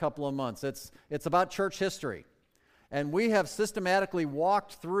couple of months. It's about church history. And we have systematically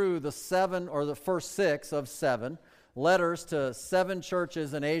walked through the first 6 of 7 letters to 7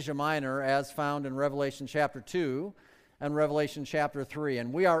 churches in Asia Minor as found in Revelation chapter 2 and Revelation chapter 3.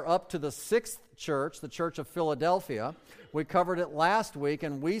 And we are up to the 6th church, the Church of Philadelphia. We covered it last week,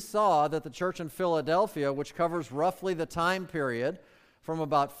 and we saw that the church in Philadelphia, which covers roughly the time period from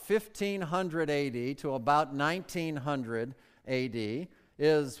about 1500 AD to about 1900 AD,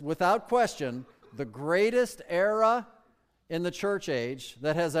 is without question the greatest era in the church age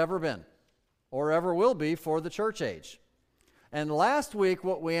that has ever been or ever will be for the church age. And last week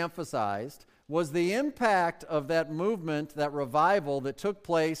what we emphasized was the impact of that movement, that revival that took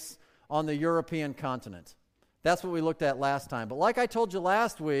place on the European continent. That's what we looked at last time. But like I told you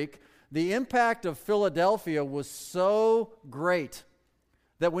last week, the impact of Philadelphia was so great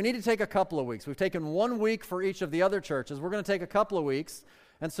that we need to take a couple of weeks. We've taken 1 week for each of the other churches. We're going to take a couple of weeks.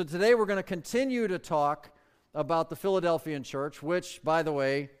 And so today we're going to continue to talk about the Philadelphian church, which, by the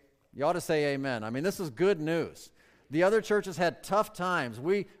way, you ought to say amen. I mean, this is good news. The other churches had tough times.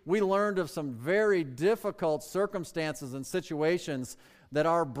 We learned of some very difficult circumstances and situations that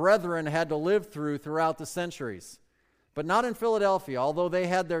our brethren had to live throughout the centuries. But not in Philadelphia, although they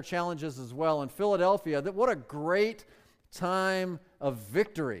had their challenges as well. In Philadelphia, what a great time of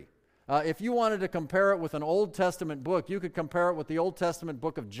victory. If you wanted to compare it with an Old Testament book, you could compare it with the Old Testament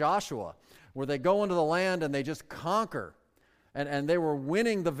book of Joshua, where they go into the land and they just conquer, and they were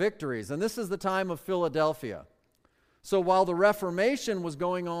winning the victories. And this is the time of Philadelphia. So while the Reformation was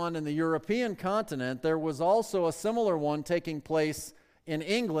going on in the European continent, there was also a similar one taking place in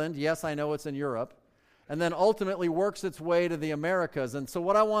England. Yes, I know it's in Europe. And then ultimately works its way to the Americas. And so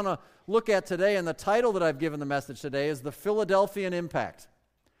what I want to look at today, and the title that I've given the message today, is the Philadelphian Impact,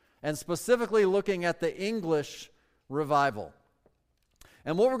 and specifically looking at the English revival.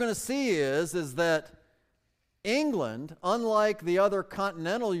 And what we're going to see is that England, unlike the other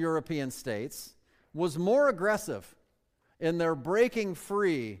continental European states, was more aggressive in their breaking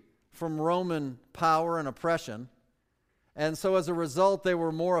free from Roman power and oppression. And so as a result, they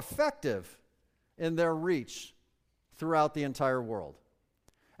were more effective in their reach throughout the entire world.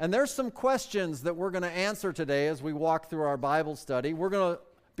 And there's some questions that we're going to answer today as we walk through our Bible study. We're going to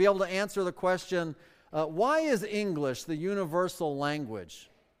be able to answer the question, why is English the universal language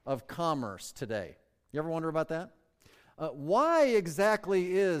of commerce today? You ever wonder about that? Why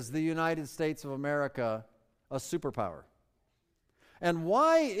exactly is the United States of America a superpower? And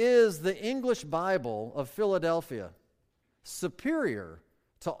why is the English Bible of Philadelphia superior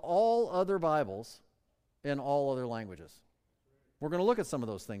to all other Bibles in all other languages? We're going to look at some of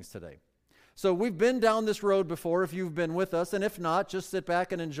those things today. So we've been down this road before if you've been with us, and if not, just sit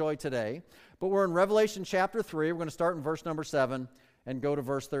back and enjoy today. But we're in Revelation chapter 3. We're going to start in verse number 7 and go to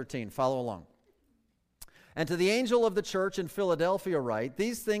verse 13. Follow along. And to the angel of the church in Philadelphia write,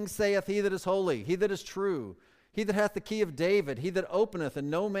 These things saith he that is holy, he that is true, he that hath the key of David, he that openeth, and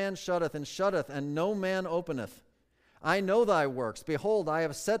no man shutteth, and shutteth, and no man openeth. I know thy works. Behold, I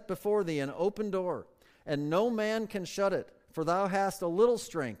have set before thee an open door, and no man can shut it. For thou hast a little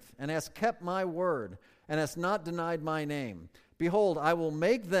strength, and hast kept my word, and hast not denied my name. Behold, I will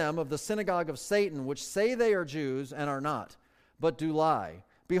make them of the synagogue of Satan, which say they are Jews, and are not, but do lie.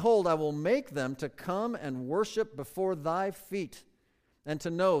 Behold, I will make them to come and worship before thy feet, and to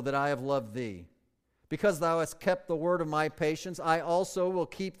know that I have loved thee. Because thou hast kept the word of my patience, I also will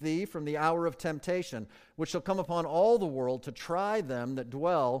keep thee from the hour of temptation, which shall come upon all the world to try them that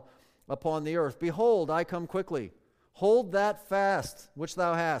dwell upon the earth. Behold, I come quickly. Hold that fast which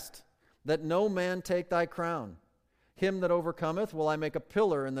thou hast, that no man take thy crown. Him that overcometh will I make a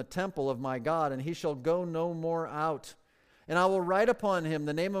pillar in the temple of my God, and he shall go no more out. And I will write upon him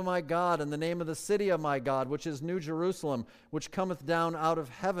the name of my God, and the name of the city of my God, which is New Jerusalem, which cometh down out of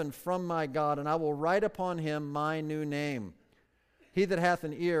heaven from my God, and I will write upon him my new name. He that hath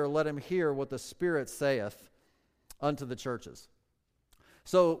an ear, let him hear what the Spirit saith unto the churches.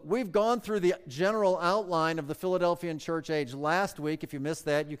 So we've gone through the general outline of the Philadelphian church age last week. If you missed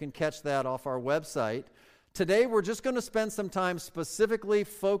that, you can catch that off our website. Today we're just going to spend some time specifically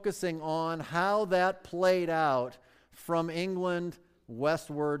focusing on how that played out from England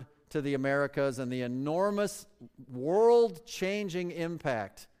westward to the Americas and the enormous world-changing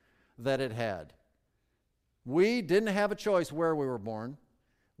impact that it had. We didn't have a choice where we were born.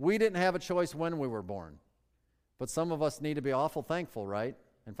 We didn't have a choice when we were born. But some of us need to be awful thankful, right?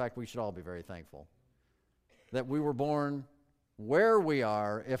 In fact, we should all be very thankful that we were born where we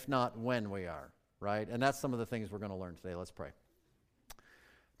are, if not when we are, right? And that's some of the things we're going to learn today. Let's pray.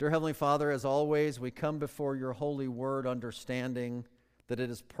 Dear Heavenly Father, as always, we come before your holy word understanding that it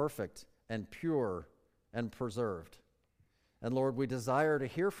is perfect and pure and preserved. And Lord, we desire to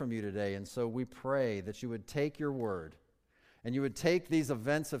hear from you today, and so we pray that you would take your word and you would take these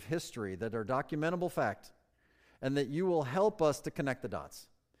events of history that are documentable fact, and that you will help us to connect the dots.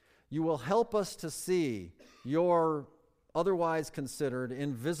 You will help us to see your otherwise considered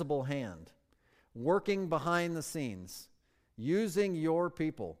invisible hand working behind the scenes, using your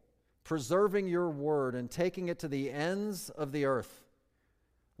people, preserving your word, and taking it to the ends of the earth.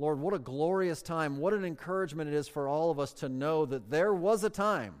 Lord, what a glorious time, what an encouragement it is for all of us to know that there was a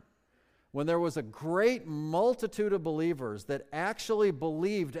time when there was a great multitude of believers that actually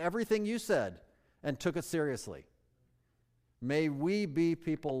believed everything you said and took it seriously. May we be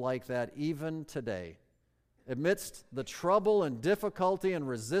people like that even today. Amidst the trouble and difficulty and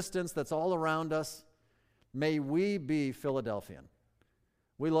resistance that's all around us, may we be Philadelphian.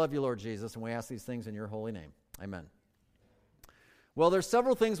 We love you, Lord Jesus, and we ask these things in your holy name. Amen. Well, there's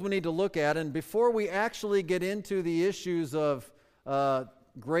several things we need to look at, and before we actually get into the issues of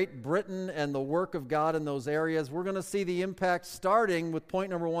Great Britain and the work of God in those areas, we're going to see the impact starting with point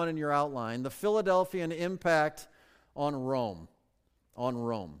number 1 in your outline, the Philadelphian impact on Rome.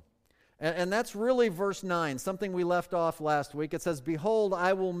 And that's really verse 9, something we left off last week. It says, "Behold,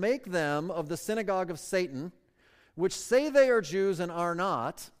 I will make them of the synagogue of Satan, which say they are Jews and are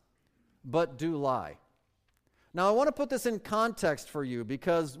not, but do lie." Now, I want to put this in context for you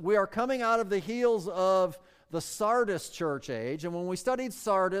because we are coming out of the heels of the Sardis church age, and when we studied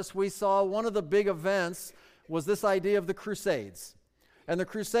Sardis, we saw one of the big events was this idea of the Crusades. And the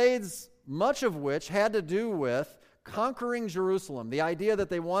Crusades, much of which had to do with conquering Jerusalem, the idea that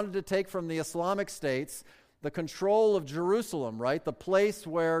they wanted to take from the Islamic states the control of Jerusalem, right? The place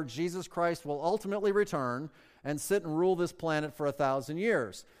where Jesus Christ will ultimately return and sit and rule this planet for 1,000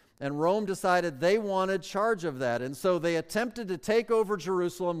 years. And Rome decided they wanted charge of that. And so they attempted to take over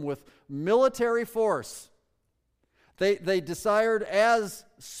Jerusalem with military force. They desired, as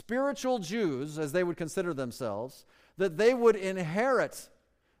spiritual Jews, as they would consider themselves, that they would inherit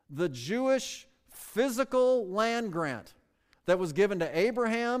the Jewish physical land grant that was given to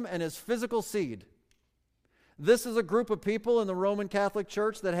Abraham and his physical seed. This is a group of people in the Roman Catholic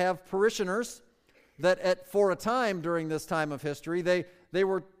Church that have parishioners that for a time during this time of history, they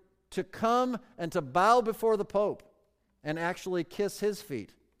were to come and to bow before the Pope and actually kiss his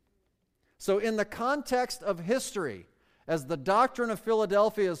feet. So in the context of history, as the doctrine of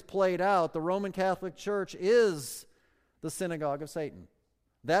Philadelphia is played out, the Roman Catholic Church is the synagogue of Satan.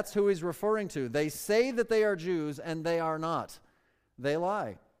 That's who he's referring to. They say that they are Jews, and they are not. They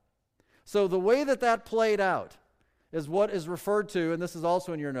lie. So the way that played out is what is referred to, and this is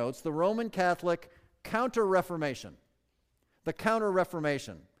also in your notes, the Roman Catholic Counter-Reformation. The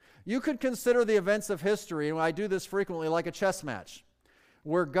Counter-Reformation. You could consider the events of history, and I do this frequently, like a chess match,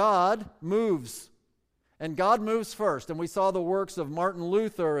 where God moves. And God moves first. And we saw the works of Martin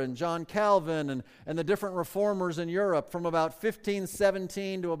Luther and John Calvin and the different reformers in Europe from about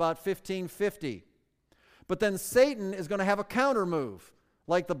 1517 to about 1550. But then Satan is going to have a counter move,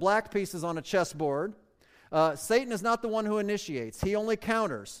 like the black pieces on a chessboard. Satan is not the one who initiates. He only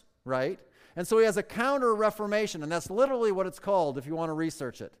counters, right? And so he has a counter-reformation, and that's literally what it's called if you want to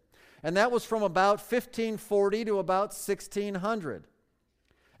research it. And that was from about 1540 to about 1600.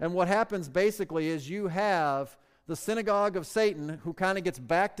 And what happens basically is you have the synagogue of Satan who kind of gets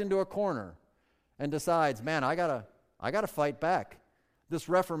backed into a corner and decides, man, I gotta fight back. This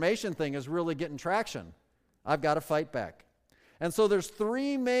Reformation thing is really getting traction. I've got to fight back. And so there's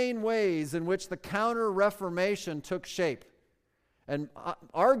 3 main ways in which the Counter-Reformation took shape. And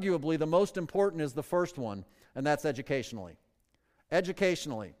arguably the most important is the first one, and that's educationally.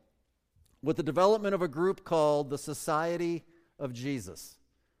 Educationally, with the development of a group called the Society of Jesus.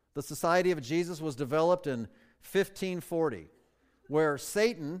 The Society of Jesus was developed in 1540, where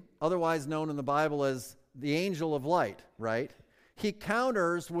Satan, otherwise known in the Bible as the angel of light, right? He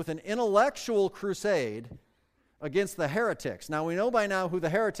counters with an intellectual crusade against the heretics. Now, we know by now who the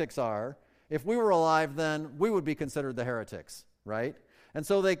heretics are. If we were alive then, we would be considered the heretics, right? And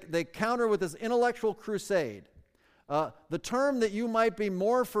so they counter with this intellectual crusade. The term that you might be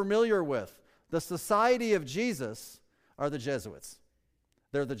more familiar with, the Society of Jesus, are the Jesuits.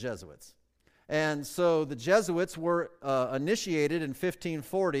 They're the Jesuits. And so the Jesuits were initiated in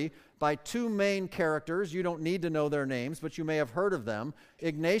 1540 by 2 main characters. You don't need to know their names, but you may have heard of them.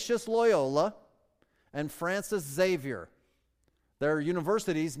 Ignatius Loyola and Francis Xavier. There are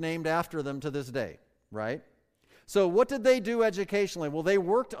universities named after them to this day, right? So what did they do educationally? Well, they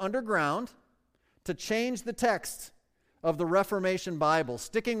worked underground to change the text of the Reformation Bible,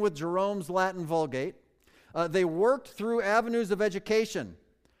 sticking with Jerome's Latin Vulgate. They worked through avenues of education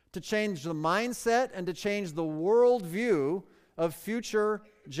to change the mindset and to change the worldview of future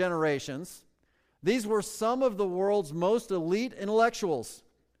generations. These were some of the world's most elite intellectuals,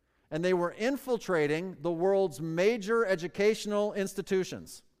 and they were infiltrating the world's major educational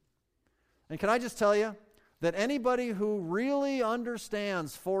institutions. And can I just tell you that anybody who really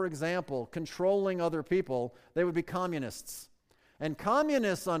understands, for example, controlling other people, they would be communists. And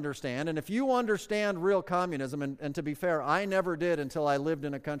communists understand, and if you understand real communism, and to be fair, I never did until I lived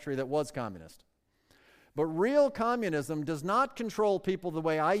in a country that was communist. But real communism does not control people the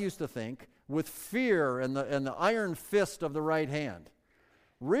way I used to think, with fear and the iron fist of the right hand.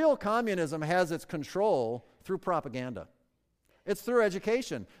 Real communism has its control through propaganda. It's through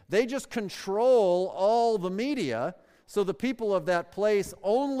education. They just control all the media, so the people of that place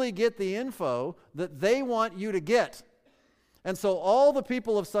only get the info that they want you to get. And so all the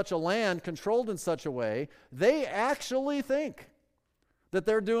people of such a land, controlled in such a way, they actually think that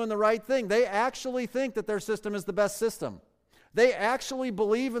they're doing the right thing. They actually think that their system is the best system. They actually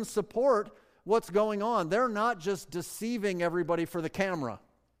believe and support what's going on. They're not just deceiving everybody for the camera.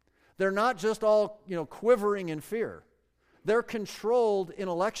 They're not just all, quivering in fear. They're controlled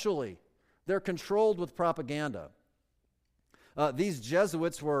intellectually. They're controlled with propaganda. These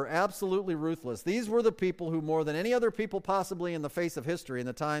Jesuits were absolutely ruthless. These were the people who, more than any other people possibly in the face of history, in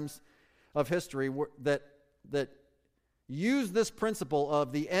the times of history, that used this principle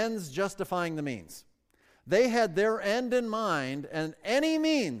of the ends justifying the means. They had their end in mind, and any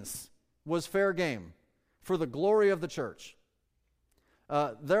means was fair game for the glory of the church.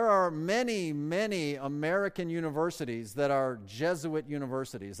 There are many, many American universities that are Jesuit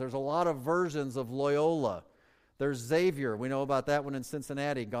universities. There's a lot of versions of Loyola. There's Xavier. We know about that one in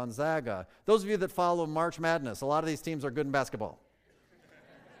Cincinnati. Gonzaga. Those of you that follow March Madness, a lot of these teams are good in basketball.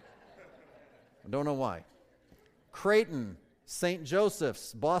 I don't know why. Creighton, St.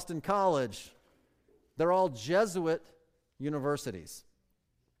 Joseph's, Boston College. They're all Jesuit universities.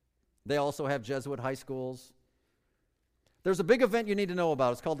 They also have Jesuit high schools. There's a big event you need to know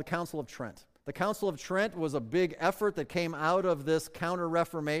about. It's called the Council of Trent. The Council of Trent was a big effort that came out of this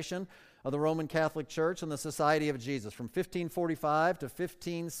counter-reformation of the Roman Catholic Church and the Society of Jesus. From 1545 to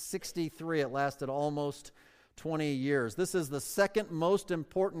 1563, it lasted almost 20 years. This is the second most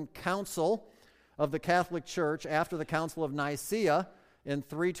important council of the Catholic Church after the Council of Nicaea in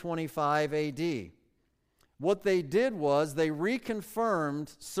 325 AD. What they did was they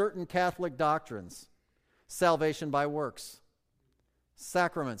reconfirmed certain Catholic doctrines. Salvation by works,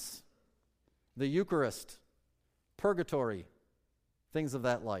 sacraments, the Eucharist, purgatory, things of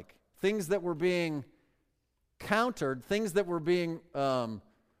that like. Things that were being countered, things that were being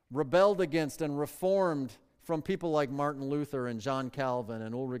rebelled against and reformed from people like Martin Luther and John Calvin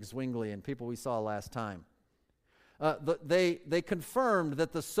and Ulrich Zwingli and people we saw last time. They confirmed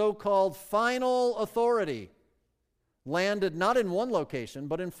that the so-called final authority landed not in one location,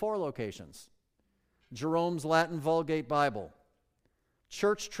 but in 4 locations. Jerome's Latin Vulgate Bible,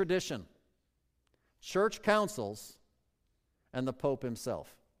 church tradition, church councils, and the Pope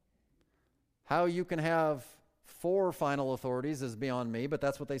himself. How you can have 4 final authorities is beyond me, but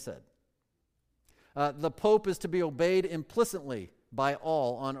that's what they said. The Pope is to be obeyed implicitly by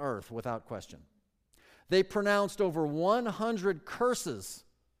all on earth without question. They pronounced over 100 curses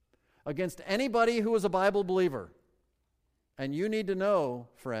against anybody who was a Bible believer. And you need to know,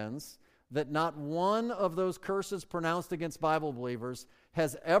 friends, that not one of those curses pronounced against Bible believers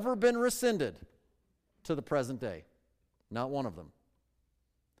has ever been rescinded to the present day. Not one of them.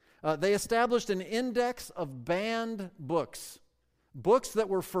 They established an index of banned books, books that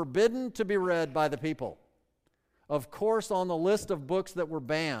were forbidden to be read by the people. Of course, on the list of books that were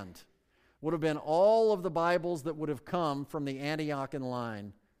banned would have been all of the Bibles that would have come from the Antiochian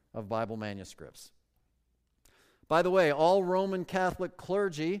line of Bible manuscripts. By the way, all Roman Catholic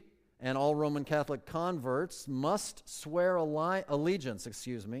clergy and all Roman Catholic converts must swear allegiance,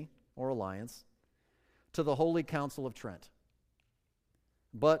 or alliance, to the Holy Council of Trent.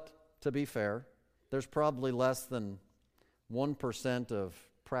 But, to be fair, there's probably less than 1% of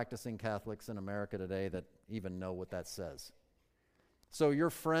practicing Catholics in America today that even know what that says. So your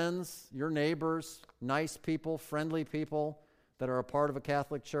friends, your neighbors, nice people, friendly people that are a part of a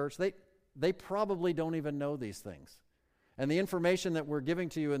Catholic church, they probably don't even know these things. And the information that we're giving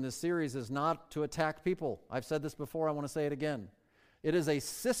to you in this series is not to attack people. I've said this before, I want to say it again. It is a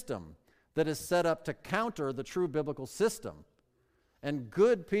system that is set up to counter the true biblical system. And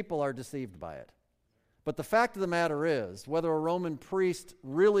good people are deceived by it. But the fact of the matter is, whether a Roman priest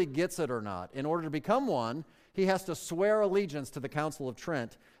really gets it or not, in order to become one, he has to swear allegiance to the Council of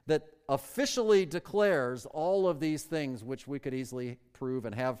Trent that officially declares all of these things which we could easily prove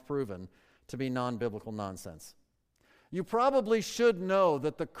and have proven to be non-biblical nonsense. You probably should know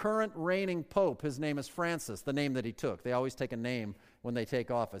that the current reigning pope, his name is Francis, the name that he took. They always take a name when they take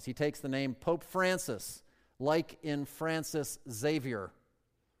office. He takes the name Pope Francis, like in Francis Xavier,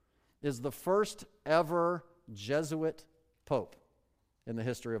 is the first ever Jesuit pope in the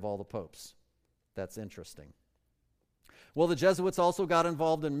history of all the popes. That's interesting. Well, the Jesuits also got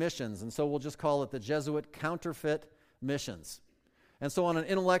involved in missions, and so we'll just call it the Jesuit counterfeit missions. And so on an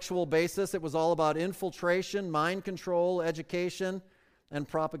intellectual basis, it was all about infiltration, mind control, education, and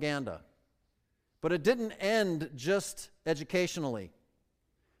propaganda. But it didn't end just educationally,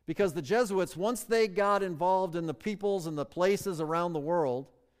 because the Jesuits, once they got involved in the peoples and the places around the world,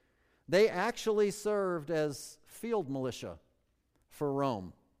 they actually served as field militia for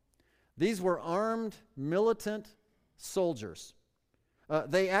Rome. These were armed, militant soldiers.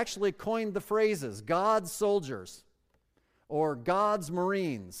 They actually coined the phrases, God's soldiers, or God's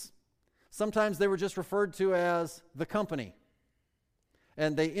Marines. Sometimes they were just referred to as the company.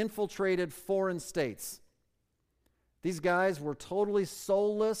 And they infiltrated foreign states. These guys were totally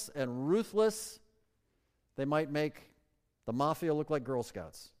soulless and ruthless. They might make the mafia look like Girl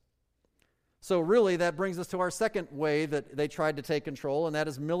Scouts. So really, that brings us to our second way that they tried to take control, and that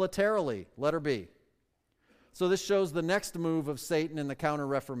is militarily, letter B. So this shows the next move of Satan in the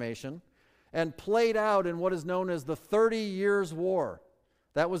Counter-Reformation, and played out in what is known as the 30 Years' War.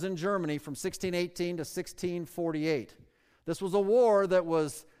 That was in Germany from 1618 to 1648. This was a war that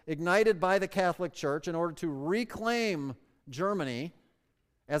was ignited by the Catholic Church in order to reclaim Germany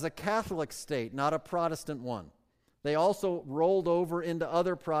as a Catholic state, not a Protestant one. They also rolled over into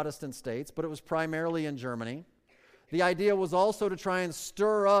other Protestant states, but it was primarily in Germany. The idea was also to try and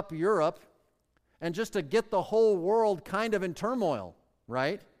stir up Europe and just to get the whole world kind of in turmoil,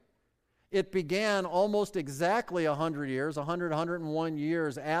 right? It began almost exactly 100 years, 101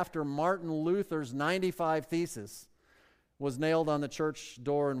 years after Martin Luther's 95 Theses was nailed on the church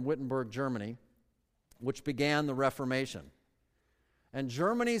door in Wittenberg, Germany, which began the Reformation. And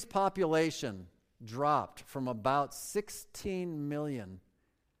Germany's population dropped from about 16 million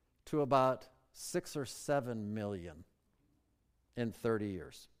to about 6 or 7 million in 30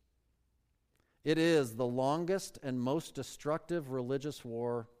 years. It is the longest and most destructive religious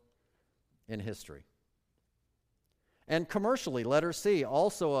war in history. And commercially, letter C,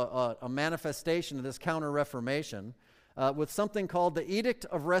 also a manifestation of this Counter-Reformation with something called the Edict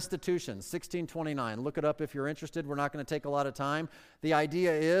of Restitution, 1629. Look it up if you're interested. We're not going to take a lot of time. The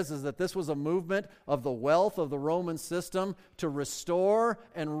idea is that this was a movement of the wealth of the Roman system to restore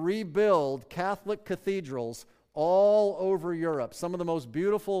and rebuild Catholic cathedrals all over Europe. Some of the most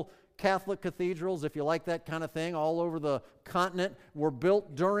beautiful Catholic cathedrals, if you like that kind of thing, all over the continent were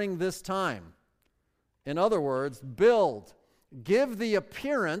built during this time. In other words, give the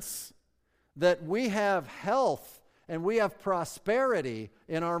appearance that we have health and we have prosperity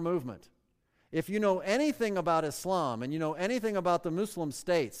in our movement. If you know anything about Islam and you know anything about the Muslim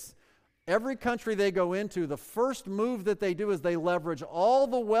states, every country they go into, the first move that they do is they leverage all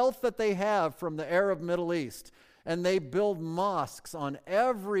the wealth that they have from the Arab Middle East, and they build mosques on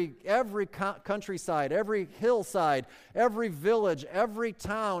every countryside, every hillside, every village, every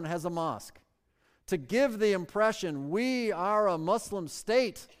town has a mosque, to give the impression we are a Muslim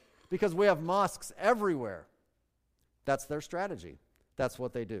state because we have mosques everywhere. That's their strategy. That's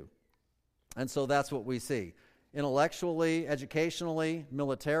what they do. And so that's what we see. Intellectually, educationally,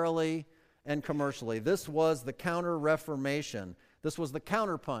 militarily, and commercially. This was the Counter-Reformation. This was the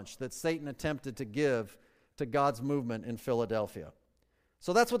counterpunch that Satan attempted to give to God's movement in Philadelphia.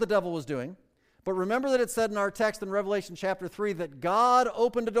 So that's what the devil was doing. But remember that it said in our text in Revelation chapter 3 that God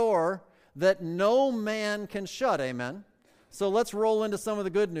opened a door that no man can shut. Amen? So let's roll into some of the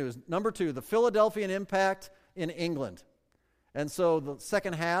good news. Number 2, the Philadelphian impact in England. And so the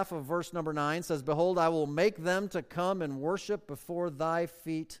second half of verse number 9 says, "Behold, I will make them to come and worship before thy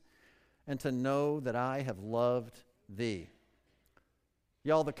feet, and to know that I have loved thee."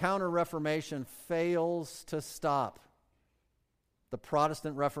 Y'all, the Counter-Reformation fails to stop the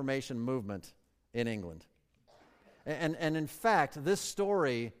Protestant Reformation movement in England. And in fact, this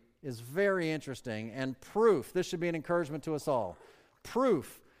story is very interesting and proof, this should be an encouragement to us all,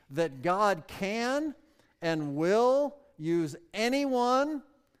 proof that God can and will use anyone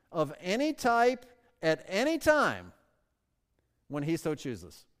of any type at any time when he so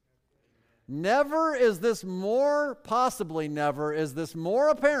chooses. Possibly never is this more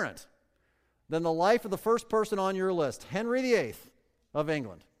apparent than the life of the first person on your list, Henry VIII of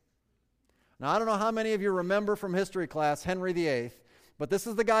England. Now, I don't know how many of you remember from history class Henry VIII, But this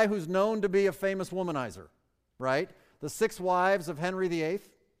is the guy who's known to be a famous womanizer, right? The 6 wives of Henry VIII.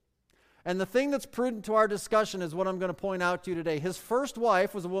 And the thing that's prudent to our discussion is what I'm going to point out to you today. His first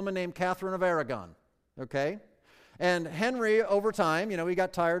wife was a woman named Catherine of Aragon, okay? And Henry, over time, he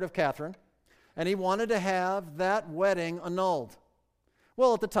got tired of Catherine, and he wanted to have that wedding annulled.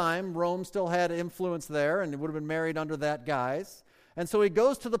 Well, at the time, Rome still had influence there, and he would have been married under that guise. And so he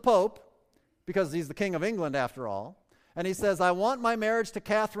goes to the Pope, because he's the King of England after all, and he says, I want my marriage to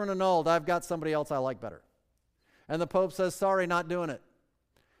Catherine annulled. I've got somebody else I like better. And the Pope says, sorry, not doing it.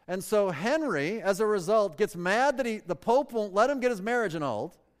 And so Henry, as a result, gets mad that the Pope won't let him get his marriage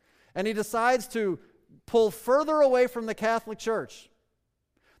annulled, and he decides to pull further away from the Catholic Church.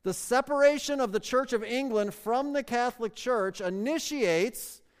 The separation of the Church of England from the Catholic Church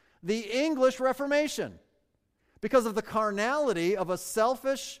initiates the English Reformation because of the carnality of a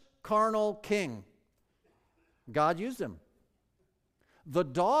selfish, carnal king. God used him. The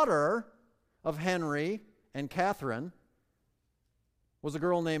daughter of Henry and Catherine was a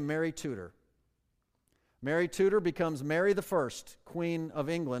girl named Mary Tudor. Mary Tudor becomes Mary I, Queen of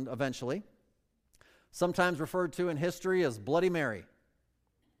England eventually, sometimes referred to in history as Bloody Mary.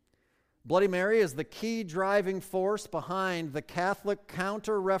 Bloody Mary is the key driving force behind the Catholic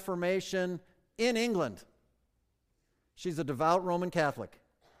Counter-Reformation in England. She's a devout Roman Catholic.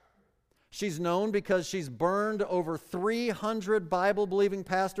 She's known because she's burned over 300 Bible-believing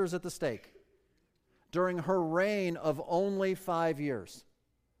pastors at the stake during her reign of only 5 years.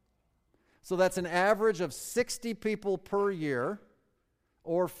 So that's an average of 60 people per year,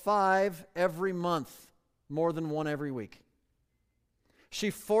 or 5 every month, more than 1 every week.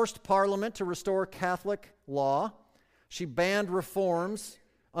 She forced Parliament to restore Catholic law. She banned reforms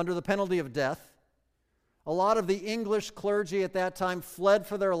under the penalty of death. A lot of the English clergy at that time fled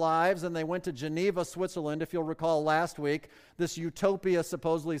for their lives, and they went to Geneva, Switzerland. If you'll recall last week, this utopia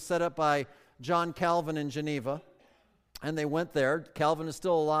supposedly set up by John Calvin in Geneva. And they went there. Calvin is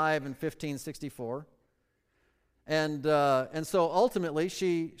still alive in 1564. And so ultimately,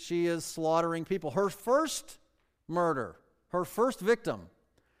 she is slaughtering people. Her first murder, her first victim,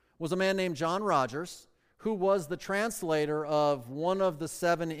 was a man named John Rogers, who was the translator of one of the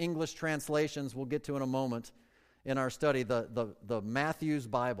 7 English translations we'll get to in a moment in our study, the Matthew's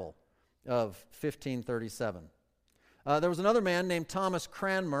Bible of 1537. There was another man named Thomas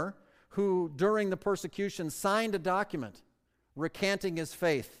Cranmer, who during the persecution signed a document recanting his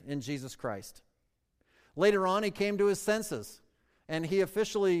faith in Jesus Christ. Later on, he came to his senses, and he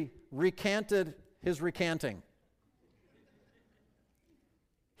officially recanted his recanting.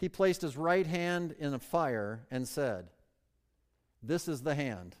 He placed his right hand in a fire and said, "This is the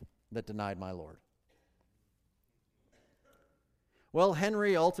hand that denied my Lord." Well,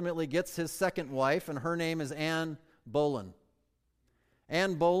 Henry ultimately gets his second wife, and her name is Anne Boleyn.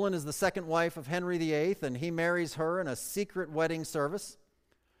 Anne Boleyn is the second wife of Henry VIII, and he marries her in a secret wedding service.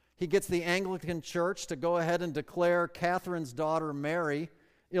 He gets the Anglican Church to go ahead and declare Catherine's daughter Mary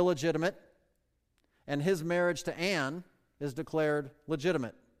illegitimate, and his marriage to Anne is declared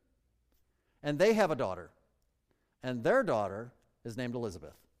legitimate. And they have a daughter, and their daughter is named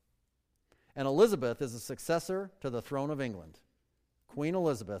Elizabeth. And Elizabeth is a successor to the throne of England, Queen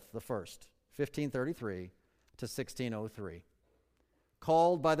Elizabeth I, 1533 to 1603.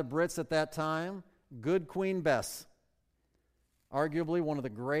 Called by the Brits at that time, Good Queen Bess, arguably one of the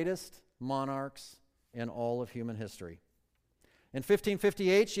greatest monarchs in all of human history. In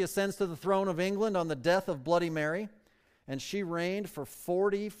 1558, she ascends to the throne of England on the death of Bloody Mary, and she reigned for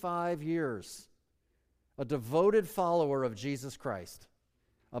 45 years, a devoted follower of Jesus Christ,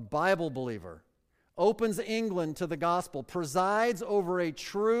 a Bible believer, opens England to the gospel, presides over a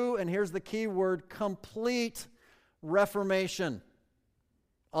true, and here's the key word, complete Reformation,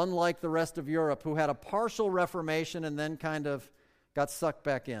 unlike the rest of Europe, who had a partial Reformation and then kind of got sucked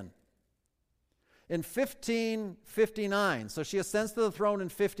back in. In 1559, so she ascends to the throne in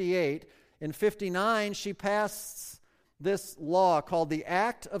 58. In 59, she passed this law called the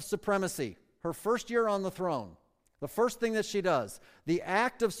Act of Supremacy, her first year on the throne. The first thing that she does, the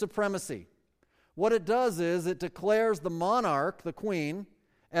Act of Supremacy. What it does is it declares the monarch, the queen,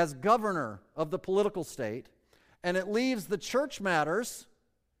 as governor of the political state, and it leaves the church matters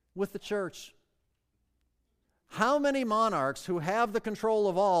with the church. How many monarchs who have the control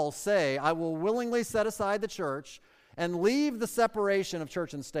of all say, I will willingly set aside the church and leave the separation of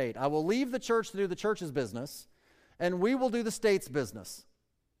church and state? I will leave the church to do the church's business, and we will do the state's business.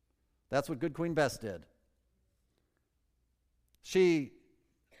 That's what Good Queen Bess did. She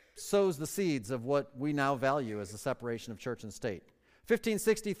sows the seeds of what we now value as the separation of church and state.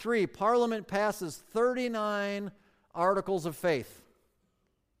 1563, Parliament passes 39 articles of faith.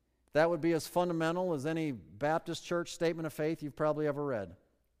 That would be as fundamental as any Baptist church statement of faith you've probably ever read.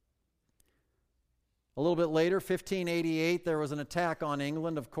 A little bit later, 1588, there was an attack on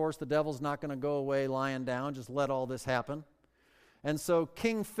England. Of course, the devil's not going to go away lying down, just let all this happen. And so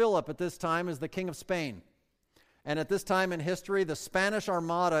King Philip at this time is the king of Spain. And at this time in history, the Spanish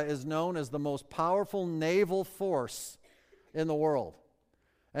Armada is known as the most powerful naval force in the world.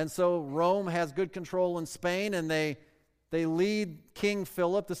 And so Rome has good control in Spain, and they lead King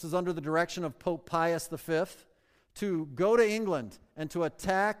Philip, this is under the direction of Pope Pius V, to go to England and to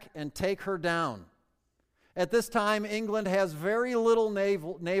attack and take her down. At this time, England has very little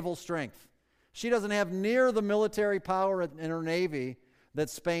naval strength. She doesn't have near the military power in her navy that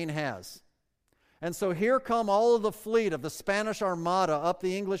Spain has. And so here come all of the fleet of the Spanish Armada up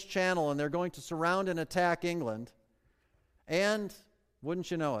the English Channel, and they're going to surround and attack England. And,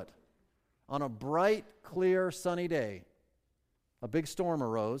 wouldn't you know it, on a bright, clear, sunny day, a big storm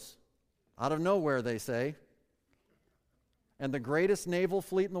arose, out of nowhere, they say, and the greatest naval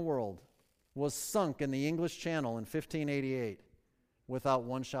fleet in the world was sunk in the English Channel in 1588 without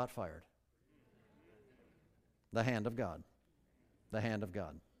one shot fired. The hand of God. The hand of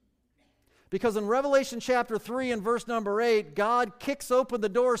God. Because in Revelation chapter 3 and verse number 8, God kicks open the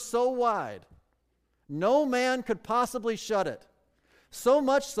door so wide, no man could possibly shut it. So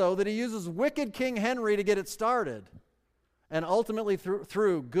much so that he uses wicked King Henry to get it started. And ultimately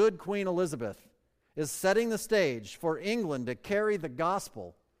through good Queen Elizabeth is setting the stage for England to carry the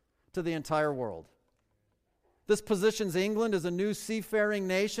gospel to the entire world. This positions England as a new seafaring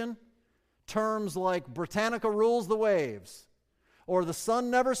nation. Terms like Britannica rules the waves or the sun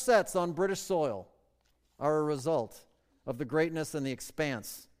never sets on British soil are a result of the greatness and the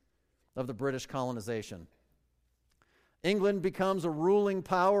expanse of the British colonization. England becomes a ruling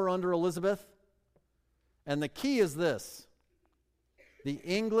power under Elizabeth, and the key is this: the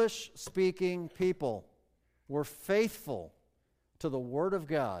English-speaking people were faithful to the Word of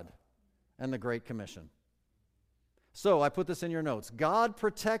God and the Great Commission. So I put this in your notes. God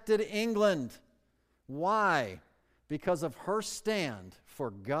protected England. Why? Because of her stand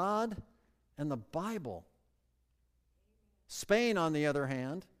for God and the Bible. Spain, on the other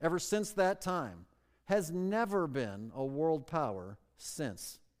hand, ever since that time, has never been a world power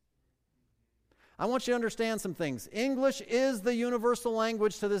since. I want you to understand some things. English is the universal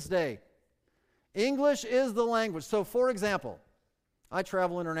language to this day. English is the language. So, for example, I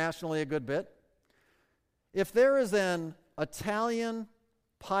travel internationally a good bit. If there is an Italian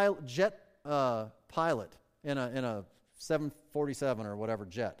jet pilot in a 747 or whatever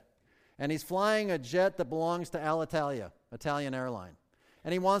jet, and he's flying a jet that belongs to Alitalia, Italian airline,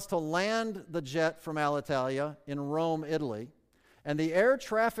 and he wants to land the jet from Alitalia in Rome, Italy, and the air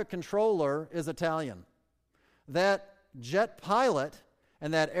traffic controller is Italian, that jet pilot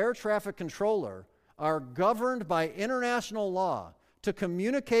and that air traffic controller are governed by international law to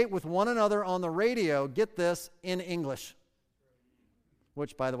communicate with one another on the radio, get this, in English,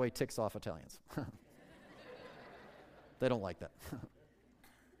 which, by the way, ticks off Italians. They don't like that.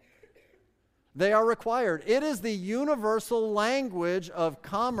 They are required. It is the universal language of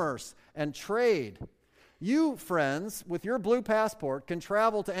commerce and trade. You, friends, with your blue passport, can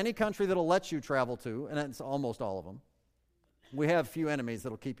travel to any country that'll let you travel to, and it's almost all of them. We have few enemies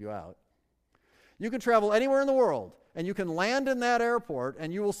that'll keep you out. You can travel anywhere in the world, and you can land in that airport,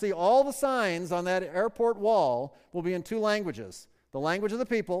 and you will see all the signs on that airport wall will be in two languages: the language of the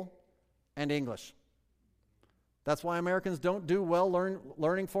people and English. That's why Americans don't do well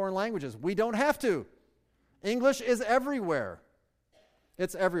learning foreign languages. We don't have to. English is everywhere.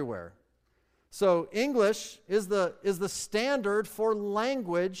 It's everywhere. So English is the standard for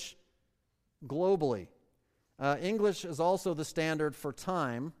language globally. English is also the standard for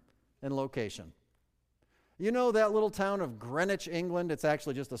time and location. You know that little town of Greenwich, England? It's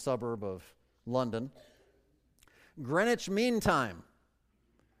actually just a suburb of London. Greenwich Mean Time.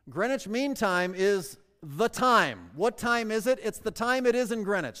 Greenwich Mean Time is the time. What time is it? It's the time it is in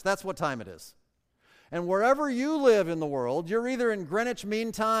Greenwich. That's what time it is. And wherever you live in the world, you're either in Greenwich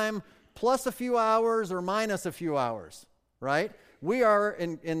Mean Time plus a few hours or minus a few hours, right? We are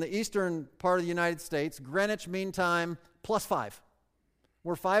in the eastern part of the United States, Greenwich Mean Time plus 5.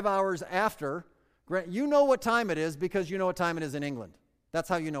 We're 5 hours after. You know what time it is because you know what time it is in England. That's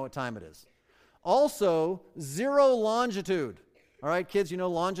how you know what time it is. Also, zero longitude. All right, kids, you know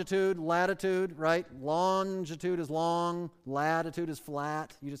longitude, latitude, right? Longitude is long, latitude is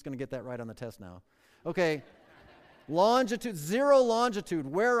flat. You're just going to get that right on the test now. Okay, longitude, zero longitude.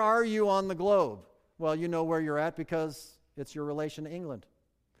 Where are you on the globe? Well, you know where you're at because it's your relation to England.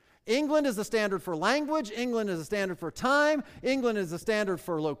 England is the standard for language. England is the standard for time. England is the standard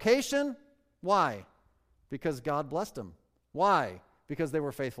for location. Why? Because God blessed them. Why? Because they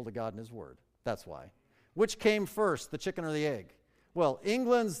were faithful to God and His Word. That's why. Which came first, the chicken or the egg? Well,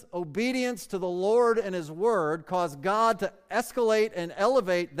 England's obedience to the Lord and His Word caused God to escalate and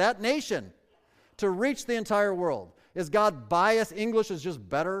elevate that nation to reach the entire world. Is God biased? English is just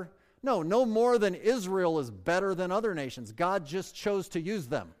better? No, no more than Israel is better than other nations. God just chose to use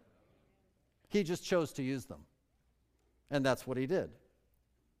them. He just chose to use them. And that's what He did.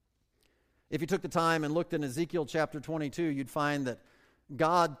 If you took the time and looked in Ezekiel chapter 22, you'd find that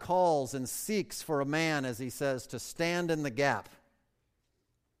God calls and seeks for a man, as He says, to stand in the gap.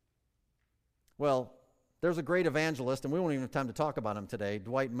 Well, there's a great evangelist, and we won't even have time to talk about him today,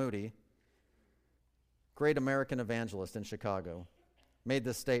 Dwight Moody, great American evangelist in Chicago, made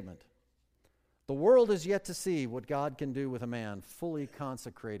this statement. The world is yet to see what God can do with a man fully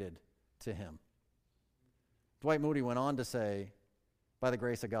consecrated to Him. Dwight Moody went on to say, by the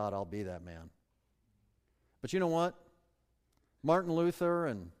grace of God, I'll be that man. But you know what? Martin Luther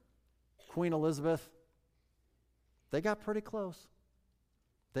and Queen Elizabeth, they got pretty close.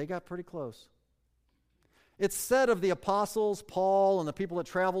 They got pretty close. It's said of the apostles, Paul, and the people that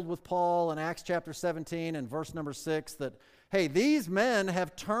traveled with Paul in Acts chapter 17 and verse number 6 that, hey, these men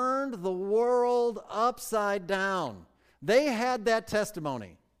have turned the world upside down. They had that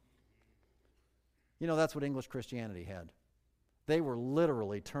testimony. You know, that's what English Christianity had. They were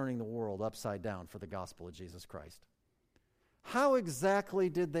literally turning the world upside down for the gospel of Jesus Christ. How exactly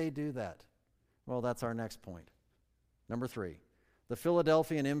did they do that? Well, that's our next point. Number 3, the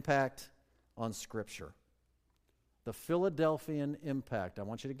Philadelphian impact on Scripture. The Philadelphian impact, I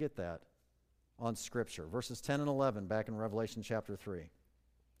want you to get that, on Scripture. Verses 10 and 11 back in Revelation chapter 3.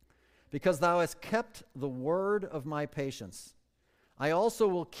 Because thou hast kept the word of my patience, I also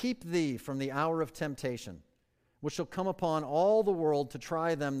will keep thee from the hour of temptation, which shall come upon all the world to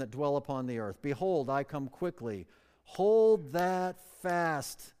try them that dwell upon the earth. Behold, I come quickly. Hold that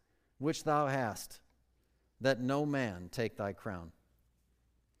fast which thou hast, that no man take thy crown.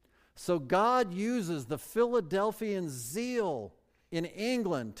 So God uses the Philadelphian zeal in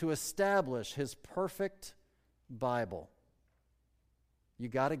England to establish His perfect Bible. You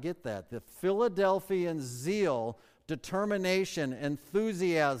got to get that. The Philadelphian zeal, determination,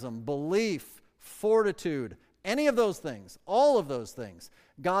 enthusiasm, belief, fortitude, any of those things, all of those things,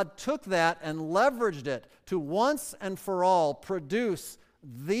 God took that and leveraged it to once and for all produce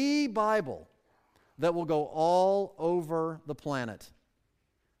the Bible that will go all over the planet.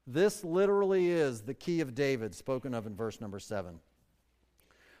 This literally is the key of David spoken of in verse number 7.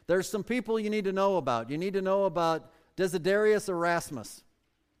 There's some people you need to know about. You need to know about Desiderius Erasmus.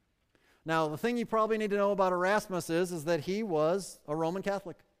 Now, the thing you probably need to know about Erasmus is that he was a Roman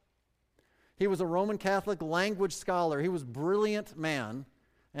Catholic. He was a Roman Catholic language scholar. He was a brilliant man,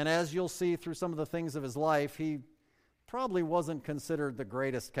 and as you'll see through some of the things of his life, he probably wasn't considered the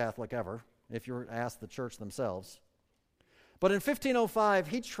greatest Catholic ever, if you were to ask the church themselves. But in 1505,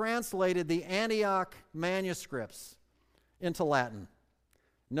 he translated the Antioch manuscripts into Latin.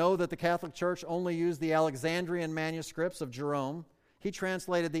 Know that the Catholic Church only used the Alexandrian manuscripts of Jerome. He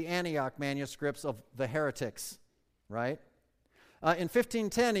translated the Antioch manuscripts of the heretics, right? In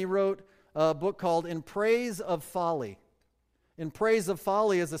 1510, he wrote a book called In Praise of Folly. In Praise of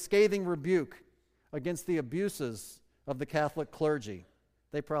Folly is a scathing rebuke against the abuses of the Catholic clergy.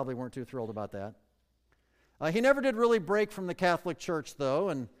 They probably weren't too thrilled about that. He never did really break from the Catholic Church, though,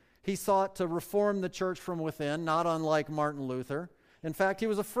 and he sought to reform the church from within, not unlike Martin Luther. In fact, he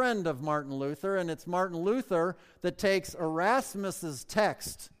was a friend of Martin Luther, and it's Martin Luther that takes Erasmus's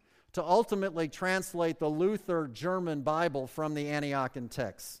text to ultimately translate the Luther German Bible from the Antiochian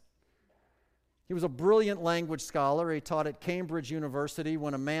texts. He was a brilliant language scholar. He taught at Cambridge University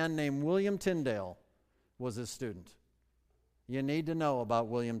when a man named William Tyndale was his student. You need to know about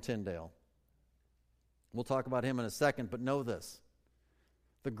William Tyndale. We'll talk about him in a second, but know this.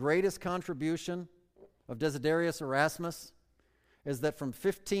 The greatest contribution of Desiderius Erasmus is that from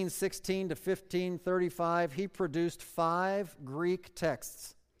 1516 to 1535, he produced 5 Greek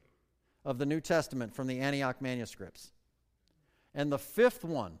texts of the New Testament from the Antioch manuscripts. And the 5th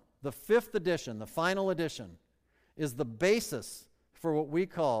one, the 5th edition, the final edition, is the basis for what we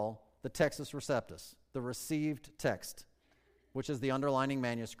call the Textus Receptus, the received text, which is the underlining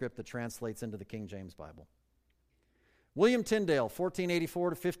manuscript that translates into the King James Bible. William Tyndale, 1484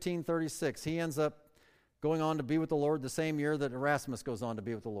 to 1536, he ends up going on to be with the Lord the same year that Erasmus goes on to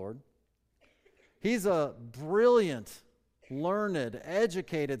be with the Lord. He's a brilliant, learned,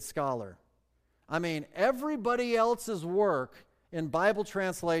 educated scholar. I mean, everybody else's work in Bible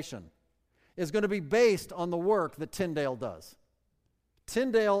translation is going to be based on the work that Tyndale does.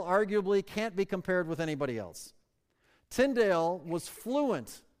 Tyndale arguably can't be compared with anybody else. Tyndale was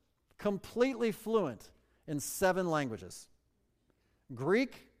fluent, completely fluent in 7 languages: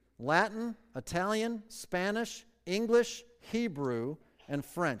 Greek, Latin, Italian, Spanish, English, Hebrew, and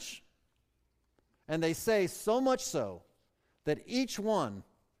French. And they say so much so that each one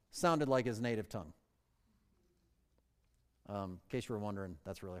sounded like his native tongue. In case you were wondering,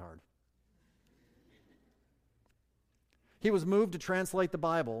 that's really hard. He was moved to translate the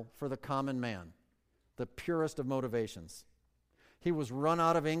Bible for the common man, the purest of motivations. He was run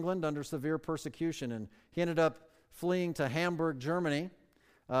out of England under severe persecution, and he ended up fleeing to Hamburg, Germany,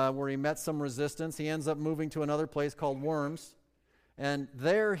 where he met some resistance. He ends up moving to another place called Worms, and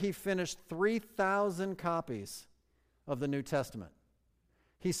there he finished 3,000 copies of the New Testament.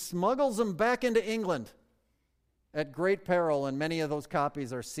 He smuggles them back into England at great peril, and many of those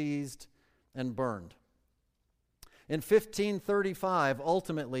copies are seized and burned. In 1535,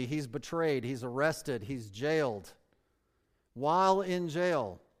 ultimately, he's betrayed, he's arrested, he's jailed. While in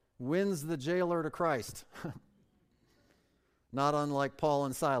jail, wins the jailer to Christ. Not unlike Paul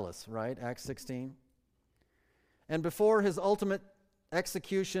and Silas, right? Acts 16. And before his ultimate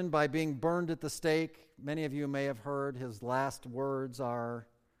execution by being burned at the stake, many of you may have heard his last words are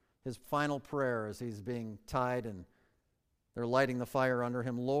his final prayer as he's being tied and they're lighting the fire under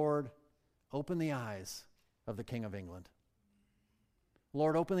him. Lord, open the eyes of the King of England.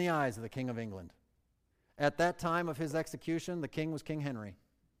 Lord, open the eyes of the King of England. At that time of his execution, the king was King Henry.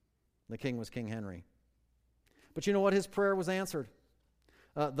 The king was King Henry. But you know what? His prayer was answered.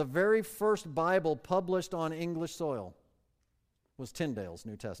 The very first Bible published on English soil was Tyndale's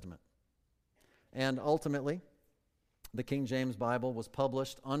New Testament. And ultimately, the King James Bible was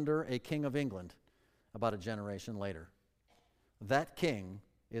published under a King of England about a generation later. That king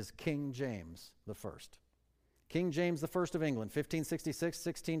is King James the First. King James the First of England, 1566,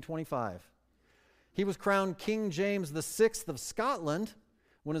 1625. He was crowned King James the Sixth of Scotland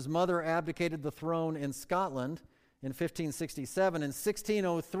when his mother abdicated the throne in Scotland in 1567. In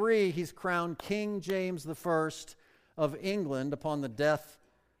 1603, he's crowned King James the First of England upon the death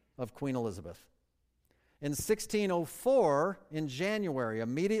of Queen Elizabeth. In 1604, in January,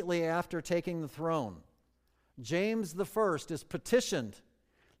 immediately after taking the throne, James the First is petitioned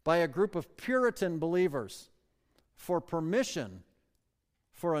by a group of Puritan believers for permission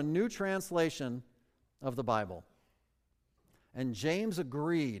for a new translation of the Bible. And James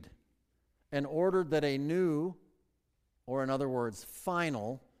agreed and ordered that a new, or in other words,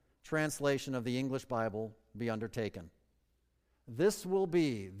 final, translation of the English Bible be undertaken. This will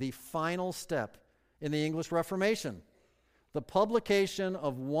be the final step in the English Reformation, the publication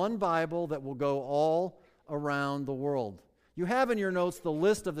of one Bible that will go all around the world. You have in your notes the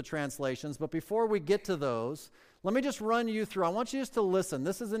list of the translations, but before we get to those, let me just run you through. I want you just to listen.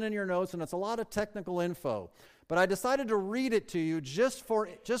 This isn't in your notes, and it's a lot of technical info. But I decided to read it to you just for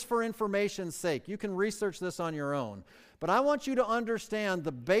information's sake. You can research this on your own. But I want you to understand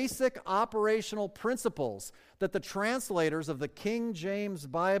the basic operational principles that the translators of the King James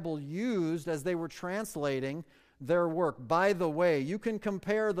Bible used as they were translating their work. By the way, you can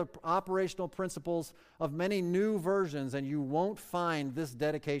compare the operational principles of many new versions, and you won't find this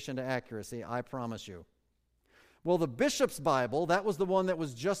dedication to accuracy, I promise you. Well, the Bishop's Bible, that was the one that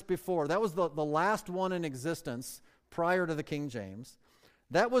was just before. That was the last one in existence prior to the King James.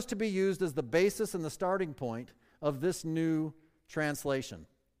 That was to be used as the basis and the starting point of this new translation.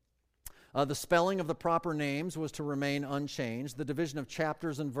 The spelling of the proper names was to remain unchanged. The division of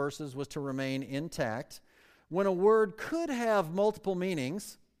chapters and verses was to remain intact. When a word could have multiple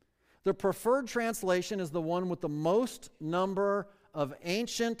meanings, the preferred translation is the one with the most number of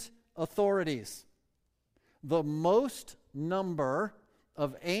ancient authorities. The most number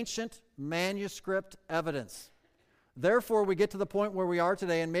of ancient manuscript evidence. Therefore, we get to the point where we are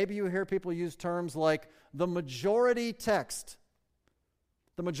today, and maybe you hear people use terms like the majority text.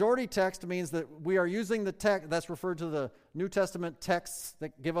 The majority text means that we are using the text that's referred to the New Testament texts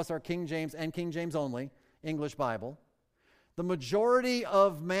that give us our King James and King James only English Bible. The majority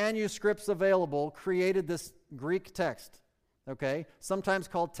of manuscripts available created this Greek text. Okay, sometimes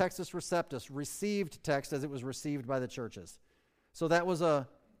called Textus Receptus, received text as it was received by the churches. So that was a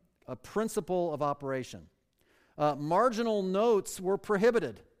principle of operation. Marginal notes were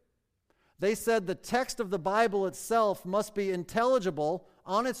prohibited. They said the text of the Bible itself must be intelligible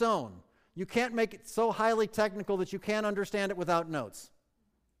on its own. You can't make it so highly technical that you can't understand it without notes.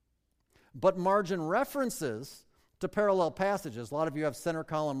 But margin references to parallel passages, a lot of you have center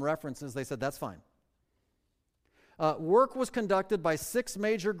column references, they said that's fine. Work was conducted by 6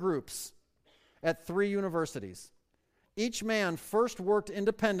 major groups at 3 universities. Each man first worked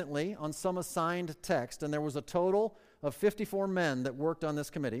independently on some assigned text, and there was a total of 54 men that worked on this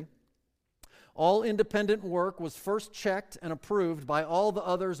committee. All independent work was first checked and approved by all the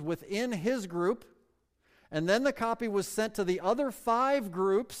others within his group, and then the copy was sent to the other 5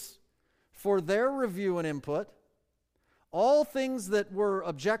 groups for their review and input. All things that were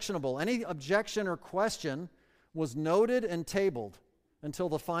objectionable, any objection or question, was noted and tabled until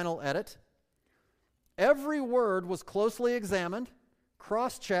the final edit. Every word was closely examined,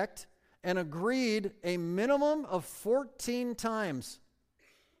 cross-checked, and agreed a minimum of 14 times.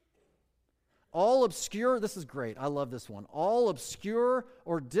 All obscure, this is great, I love this one. All obscure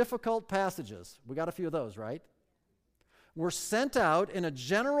or difficult passages, we got a few of those, right? Were sent out in a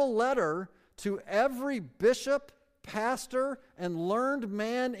general letter to every bishop, pastor, and learned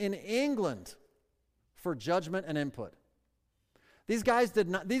man in England for judgment and input.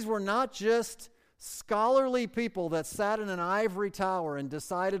 These were not just scholarly people that sat in an ivory tower and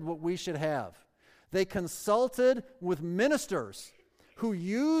decided what we should have. They consulted with ministers who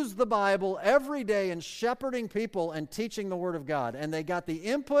used the Bible every day in shepherding people and teaching the Word of God. And they got the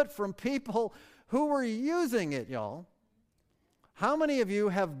input from people who were using it, y'all. How many of you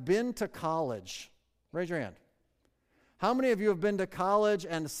have been to college? Raise your hand. How many of you have been to college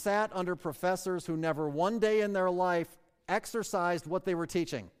and sat under professors who never one day in their life exercised what they were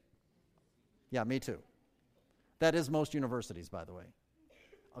teaching? Yeah, me too. That is most universities, by the way.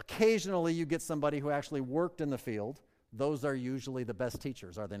 Occasionally you get somebody who actually worked in the field. Those are usually the best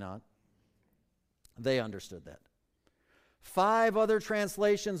teachers, are they not? They understood that. 5 other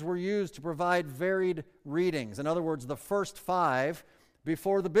translations were used to provide varied readings. In other words, the first 5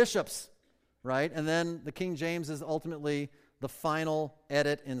 before the bishops, right? And then the King James is ultimately the final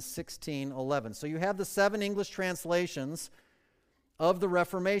edit in 1611. So you have the 7 English translations of the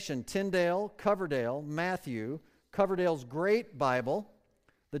Reformation: Tyndale, Coverdale, Matthew, Coverdale's Great Bible,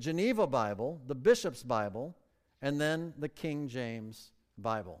 the Geneva Bible, the Bishop's Bible, and then the King James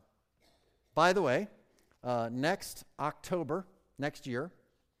Bible. By the way, next October, next year,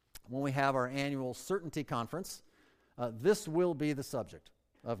 when we have our annual Certainty Conference, this will be the subject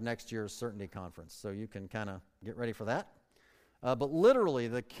of next year's Certainty Conference. So you can kind of get ready for that. But literally,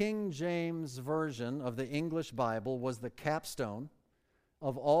 the King James Version of the English Bible was the capstone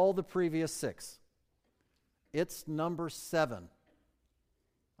of all the previous 6. It's number 7.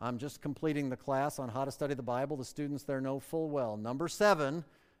 I'm just completing the class on how to study the Bible. The students there know full well. Number 7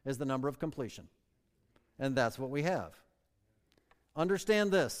 is the number of completion. And that's what we have.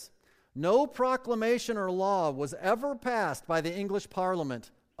 Understand this. No proclamation or law was ever passed by the English Parliament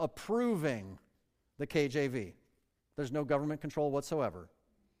approving the KJV. There's no government control whatsoever.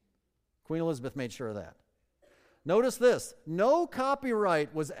 Queen Elizabeth made sure of that. Notice this. No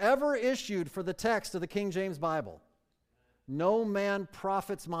copyright was ever issued for the text of the King James Bible. No man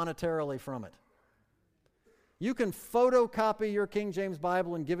profits monetarily from it. You can photocopy your King James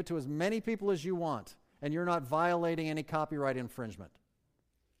Bible and give it to as many people as you want, and you're not violating any copyright infringement.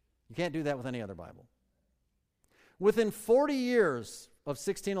 You can't do that with any other Bible. Within 40 years of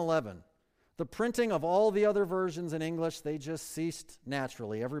 1611, the printing of all the other versions in English, they just ceased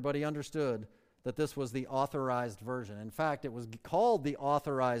naturally. Everybody understood that this was the authorized version. In fact, it was called the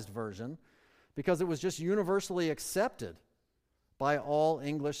authorized version because it was just universally accepted by all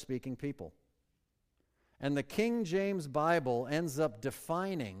English-speaking people. And the King James Bible ends up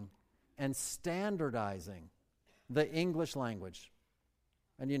defining and standardizing the English language.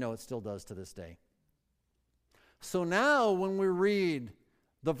 And you know it still does to this day. So now when we read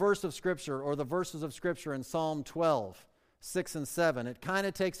the verse of Scripture or the verses of Scripture in Psalm 12, 6 and 7, it kind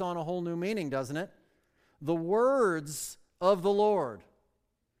of takes on a whole new meaning, doesn't it? The words of the Lord,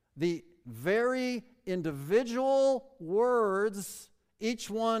 the very individual words, each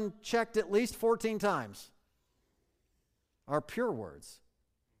one checked at least 14 times, are pure words.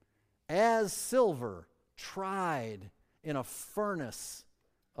 As silver tried in a furnace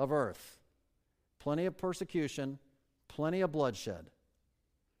of earth. Plenty of persecution, plenty of bloodshed.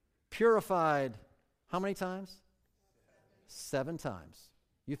 Purified, how many times? 7 times.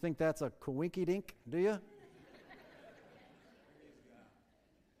 You think that's a coinky-dink, do you?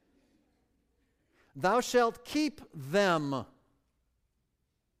 Thou shalt keep them,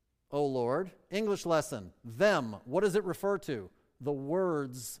 O Lord. English lesson. Them. What does it refer to? The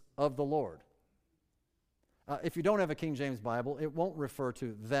words of the Lord. If you don't have a King James Bible, it won't refer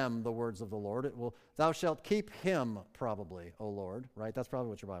to them, the words of the Lord. It will, thou shalt keep him, probably, O Lord, right? That's probably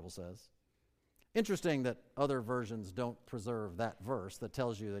what your Bible says. Interesting that other versions don't preserve that verse that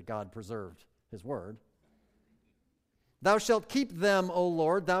tells you that God preserved his word. Thou shalt keep them, O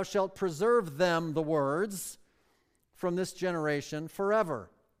Lord, thou shalt preserve them, the words, from this generation forever.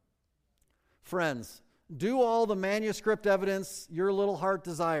 Friends, do all the manuscript evidence your little heart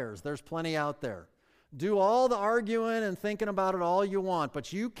desires. There's plenty out there. Do all the arguing and thinking about it all you want,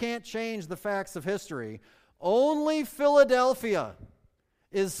 but you can't change the facts of history. Only Philadelphia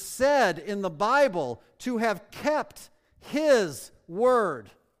is said in the Bible to have kept His word.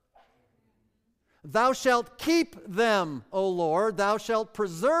 Thou shalt keep them, O Lord, thou shalt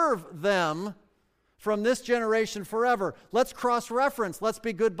preserve them from this generation forever. Let's cross-reference. Let's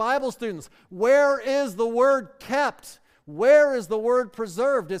be good Bible students. Where is the word kept? Where is the word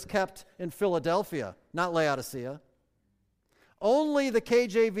preserved? Is kept in Philadelphia, not Laodicea. Only the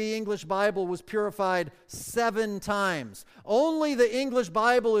KJV English Bible was purified 7 times. Only the English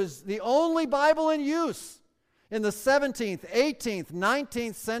Bible is the only Bible in use in the 17th, 18th,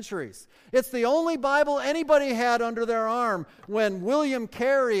 19th centuries. It's the only Bible anybody had under their arm when William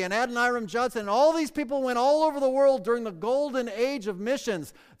Carey and Adoniram Judson and all these people went all over the world during the golden age of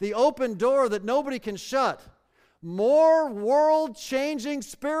missions, the open door that nobody can shut. More world-changing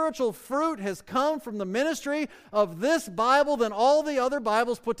spiritual fruit has come from the ministry of this Bible than all the other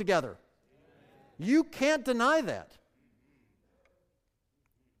Bibles put together. You can't deny that.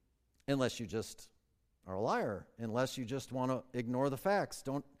 Unless you just are a liar, unless you just want to ignore the facts.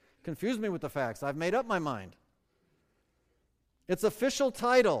 Don't confuse me with the facts. I've made up my mind. Its official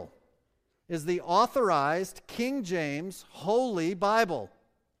title is the Authorized King James Holy Bible.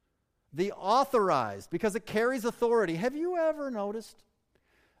 The authorized, because it carries authority. Have you ever noticed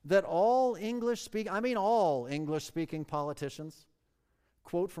that all English-speaking politicians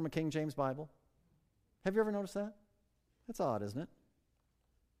quote from a King James Bible? Have you ever noticed that? That's odd, isn't it?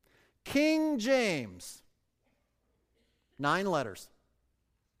 King James, 9 letters.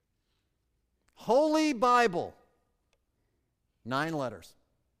 Holy Bible, 9 letters.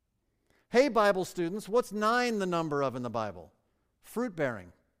 Hey, Bible students, what's 9 the number of in the Bible? Fruit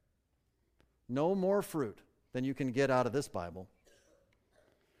bearing. No more fruit than you can get out of this Bible.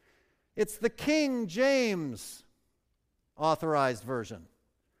 It's the King James authorized version.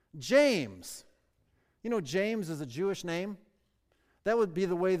 James. You know, James is a Jewish name. That would be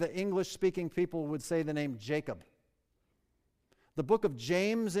the way the English-speaking people would say the name Jacob. The book of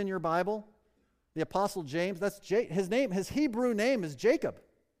James in your Bible, the Apostle James, his Hebrew name is Jacob.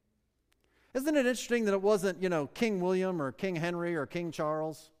 Isn't it interesting that it wasn't, King William or King Henry or King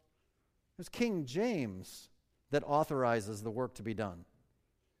Charles? It was King James that authorizes the work to be done.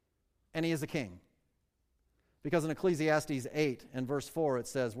 And he is a king. Because in Ecclesiastes 8 and verse 4 it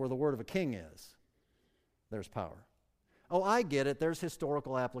says, where the word of a king is, there's power. Oh, I get it. There's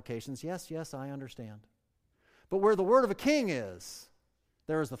historical applications. Yes, I understand. But where the word of a king is,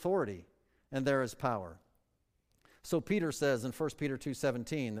 there is authority and there is power. So Peter says in 1 Peter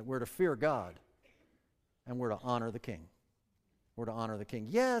 2:17 that we're to fear God and we're to honor the king. We're to honor the king.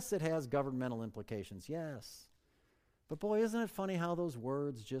 Yes, it has governmental implications. Yes. But boy, isn't it funny how those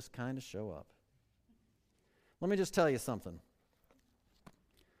words just kind of show up? Let me just tell you something.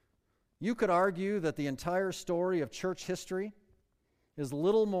 You could argue that the entire story of church history is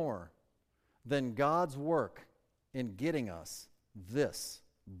little more than God's work in getting us this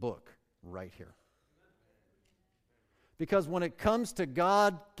book right here. Because when it comes to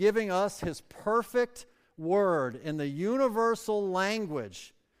God giving us His perfect word in the universal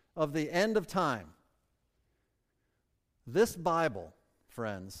language of the end of time, this Bible,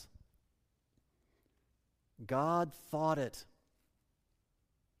 friends, God thought it.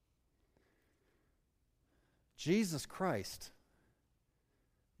 Jesus Christ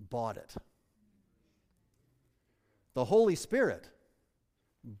bought it. The Holy Spirit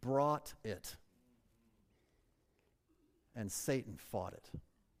brought it. And Satan fought it.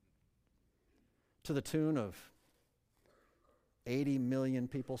 To the tune of 80 million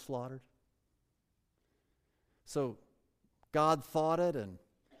people slaughtered. So God thought it, and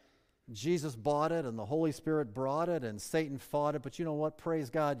Jesus bought it, and the Holy Spirit brought it, and Satan fought it. But you know what? Praise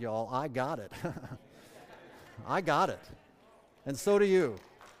God, y'all. I got it. I got it. And so do you.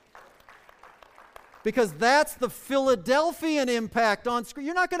 Because that's the Philadelphian impact on Scripture.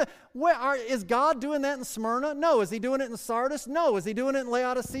 You're not going to, is God doing that in Smyrna? No. Is He doing it in Sardis? No. Is He doing it in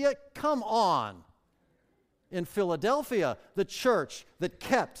Laodicea? Come on. In Philadelphia, the church that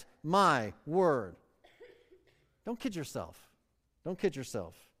kept my word. Don't kid yourself. Don't kid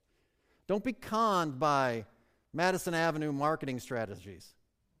yourself. Don't be conned by Madison Avenue marketing strategies.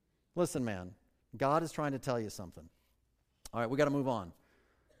 Listen, man, God is trying to tell you something. All right, we got to move on.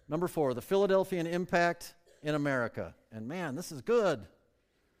 Number 4, the Philadelphian impact in America. And man, this is good.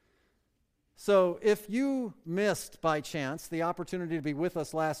 So if you missed by chance the opportunity to be with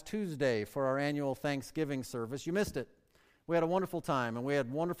us last Tuesday for our annual Thanksgiving service, you missed it. We had a wonderful time and we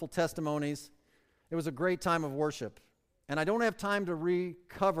had wonderful testimonies. It was a great time of worship. And I don't have time to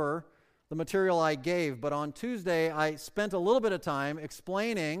recover the material I gave, but on Tuesday I spent a little bit of time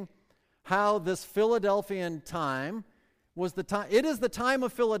explaining how this Philadelphian time was the time. It is the time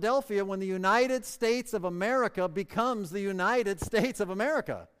of Philadelphia when the United States of America becomes the United States of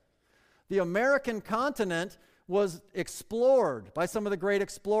America. The American continent was explored by some of the great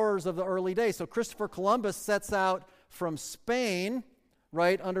explorers of the early days. So Christopher Columbus sets out from Spain,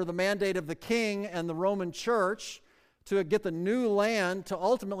 right, under the mandate of the king and the Roman Church to get the new land to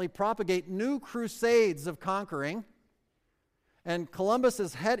ultimately propagate new crusades of conquering. And Columbus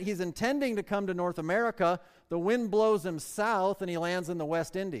he's intending to come to North America. The wind blows him south and he lands in the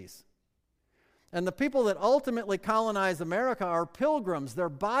West Indies. And the people that ultimately colonize America are pilgrims. They're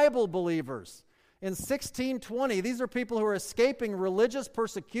Bible believers. In 1620, these are people who are escaping religious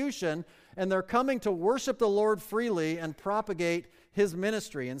persecution, and they're coming to worship the Lord freely and propagate his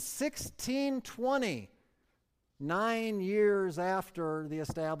ministry. In 1620, 9 years after the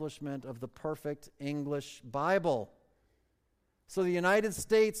establishment of the perfect English Bible. So the United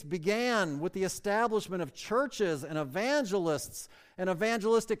States began with the establishment of churches and evangelists and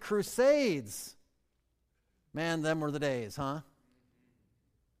evangelistic crusades. Man, them were the days, huh?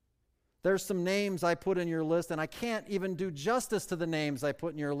 There's some names I put in your list, and I can't even do justice to the names I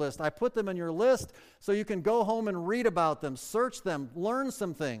put in your list. I put them in your list so you can go home and read about them, search them, learn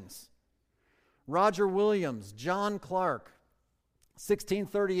some things. Roger Williams, John Clark,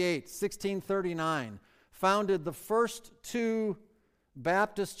 1638, 1639, founded the first two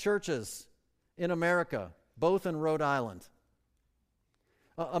Baptist churches in America, both in Rhode Island.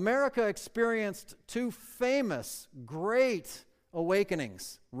 America experienced two famous, great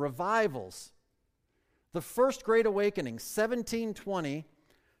awakenings, revivals. The first Great Awakening, 1720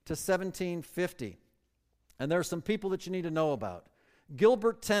 to 1750. And there are some people that you need to know about.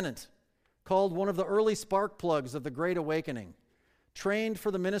 Gilbert Tennant, called one of the early spark plugs of the Great Awakening, trained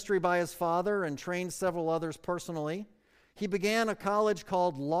for the ministry by his father and trained several others personally. He began a college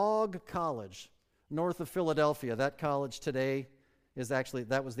called Log College, north of Philadelphia. That college today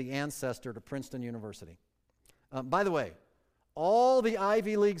that was the ancestor to Princeton University. By the way, all the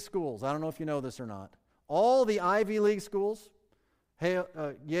Ivy League schools, I don't know if you know this or not, all the Ivy League schools,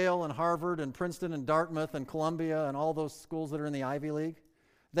 Yale and Harvard and Princeton and Dartmouth and Columbia and all those schools that are in the Ivy League,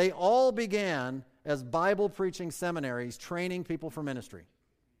 they all began as Bible-preaching seminaries training people for ministry.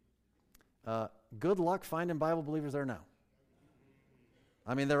 Good luck finding Bible believers there now.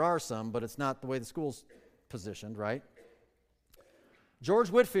 I mean, there are some, but it's not the way the school's positioned, right?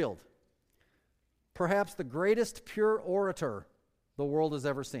 George Whitefield, perhaps the greatest pure orator the world has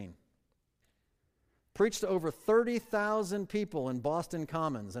ever seen. Preached to over 30,000 people in Boston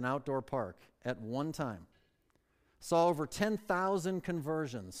Commons, an outdoor park, at one time. Saw over 10,000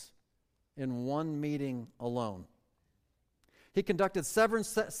 conversions in one meeting alone. He conducted seven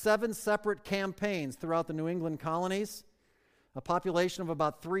separate campaigns throughout the New England colonies, a population of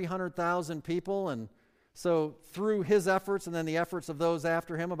about 300,000 people, and so through his efforts and then the efforts of those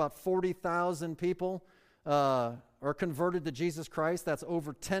after him, about 40,000 people are converted to Jesus Christ. That's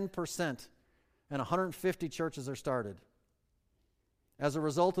over 10%, and 150 churches are started. As a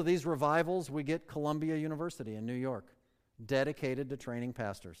result of these revivals, we get Columbia University in New York, dedicated to training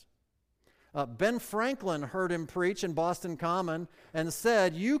pastors. Ben Franklin heard him preach in Boston Common and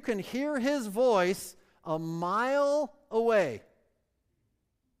said, "You can hear his voice a mile away."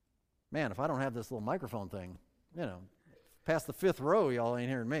 Man, if I don't have this little microphone thing, past the fifth row, y'all ain't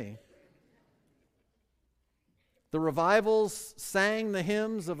hearing me. The revivals sang the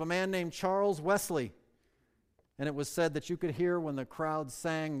hymns of a man named Charles Wesley. And it was said that you could hear when the crowd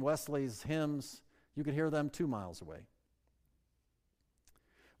sang Wesley's hymns, you could hear them 2 miles away.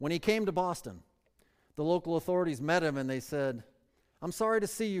 When he came to Boston, the local authorities met him and they said, "I'm sorry to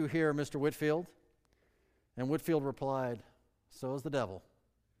see you here, Mr. Whitefield." And Whitefield replied, "So is the devil."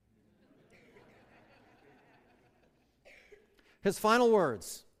 His final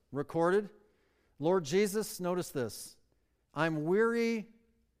words, recorded, "Lord Jesus," notice this, "I'm weary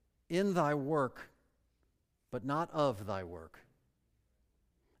in thy work, but not of thy work.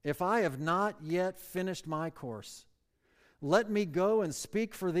 If I have not yet finished my course, let me go and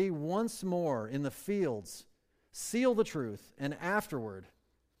speak for thee once more in the fields, seal the truth, and afterward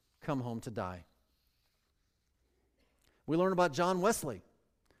come home to die." We learn about John Wesley.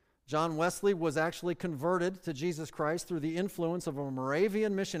 John Wesley was actually converted to Jesus Christ through the influence of a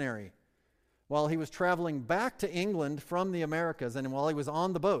Moravian missionary while he was traveling back to England from the Americas and while he was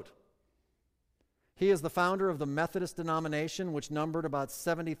on the boat. He is the founder of the Methodist denomination, which numbered about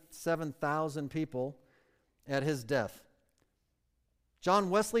 77,000 people at his death. John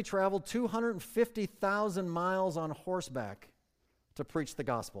Wesley traveled 250,000 miles on horseback to preach the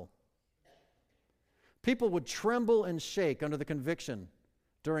gospel. People would tremble and shake under the conviction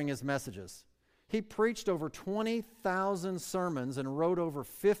during his messages. He preached over 20,000 sermons and wrote over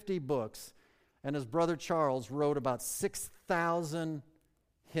 50 books, and his brother Charles wrote about 6,000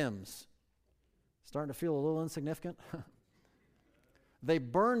 hymns. Starting to feel a little insignificant? They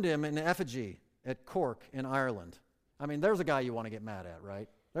burned him in effigy at Cork in Ireland. I mean, there's a guy you want to get mad at, right?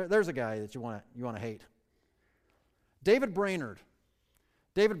 There's a guy that you want to hate. David Brainerd.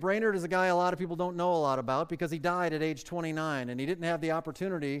 David Brainerd is a guy a lot of people don't know a lot about because he died at age 29, and he didn't have the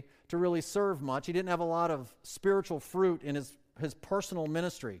opportunity to really serve much. He didn't have a lot of spiritual fruit in his personal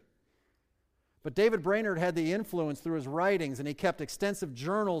ministry. But David Brainerd had the influence through his writings, and he kept extensive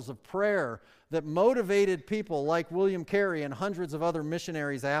journals of prayer that motivated people like William Carey and hundreds of other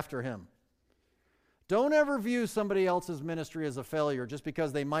missionaries after him. Don't ever view somebody else's ministry as a failure just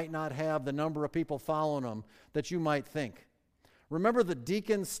because they might not have the number of people following them that you might think. Remember the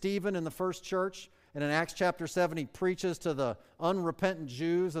deacon Stephen in the first church? And in Acts chapter 7, he preaches to the unrepentant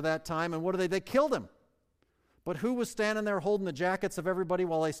Jews of that time, and what do they? They killed him. But who was standing there holding the jackets of everybody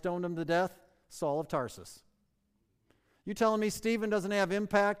while they stoned him to death? Saul of Tarsus. You telling me Stephen doesn't have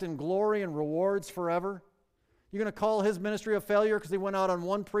impact and glory and rewards forever? You're going to call his ministry a failure because he went out on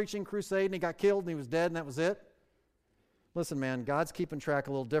one preaching crusade and he got killed and he was dead and that was it? Listen, man, God's keeping track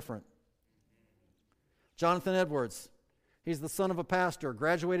a little different. Jonathan Edwards, he's the son of a pastor,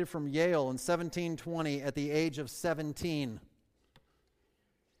 graduated from Yale in 1720 at the age of 17.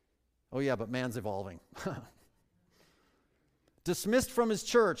 Oh yeah, but man's evolving. Dismissed from his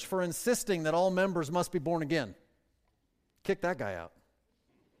church for insisting that all members must be born again. Kick that guy out.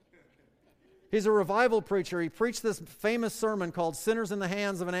 He's a revival preacher. He preached this famous sermon called Sinners in the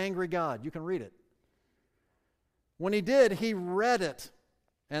Hands of an Angry God. You can read it. When he did, he read it,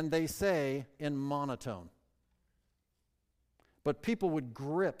 and they say in monotone. But people would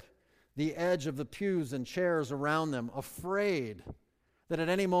grip the edge of the pews and chairs around them, afraid that at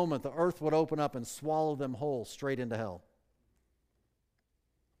any moment the earth would open up and swallow them whole straight into hell.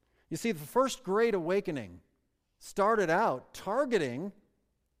 You see, the First Great Awakening started out targeting,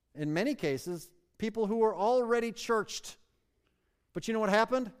 in many cases, people who were already churched. But you know what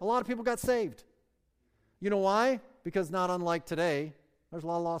happened? A lot of people got saved. You know why? Because not unlike today, there's a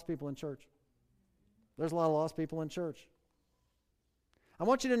lot of lost people in church. There's a lot of lost people in church. I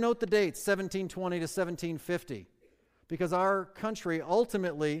want you to note the dates, 1720 to 1750, because our country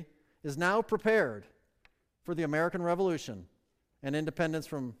ultimately is now prepared for the American Revolution and independence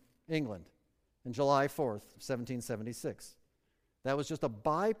from England in July 4th, 1776. That was just a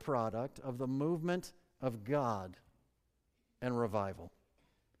byproduct of the movement of God and revival.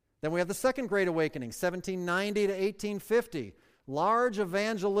 Then we have the Second Great Awakening, 1790 to 1850. Large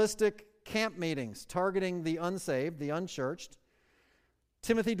evangelistic camp meetings targeting the unsaved, the unchurched.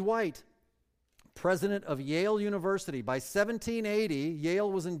 Timothy Dwight, president of Yale University. By 1780,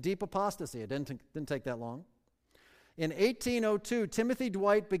 Yale was in deep apostasy. It didn't take that long. In 1802, Timothy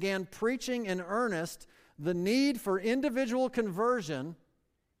Dwight began preaching in earnest the need for individual conversion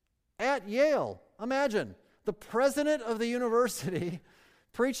at Yale. Imagine, the president of the university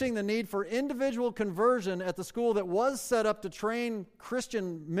preaching the need for individual conversion at the school that was set up to train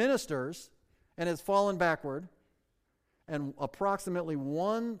Christian ministers and has fallen backward. And approximately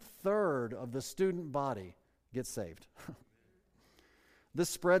 1/3 of the student body gets saved. This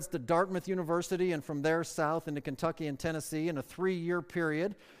spreads to Dartmouth University and from there south into Kentucky and Tennessee in a 3-year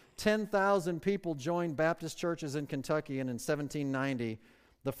period. 10,000 people joined Baptist churches in Kentucky, and in 1790,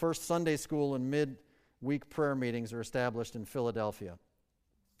 the first Sunday school and mid-week prayer meetings are established in Philadelphia.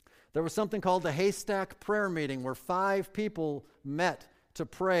 There was something called the Haystack Prayer Meeting, where 5 people met to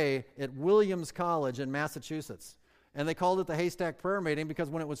pray at Williams College in Massachusetts. And they called it the Haystack Prayer Meeting because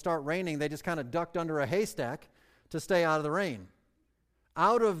when it would start raining, they just kind of ducked under a haystack to stay out of the rain.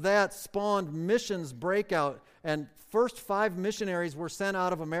 Out of that spawned missions breakout, and first 5 missionaries were sent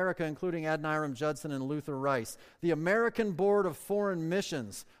out of America, including Adoniram Judson and Luther Rice. The American Board of Foreign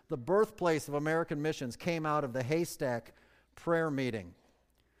Missions, the birthplace of American missions, came out of the Haystack Prayer Meeting.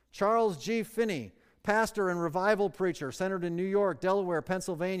 Charles G. Finney, pastor and revival preacher, centered in New York, Delaware,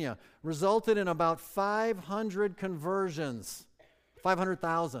 Pennsylvania, resulted in about 500 conversions.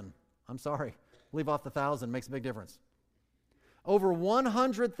 500,000. I'm sorry. Leave off the 1,000. Makes a big difference. Over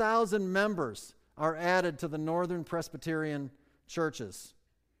 100,000 members are added to the Northern Presbyterian churches.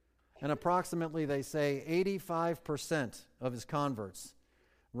 And approximately, they say, 85% of his converts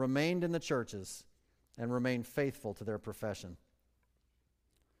remained in the churches and remain faithful to their profession.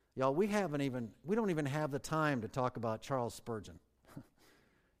 Y'all, we don't even have the time to talk about Charles Spurgeon.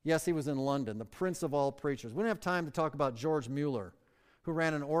 Yes, he was in London, the prince of all preachers. We don't have time to talk about George Mueller, who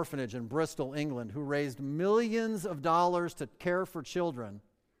ran an orphanage in Bristol, England, who raised millions of dollars to care for children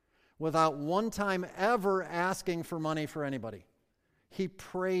without one time ever asking for money for anybody. He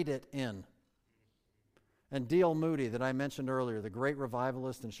prayed it in. And D.L. Moody, that I mentioned earlier, the great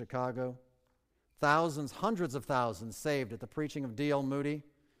revivalist in Chicago, thousands, hundreds of thousands saved at the preaching of D.L. Moody.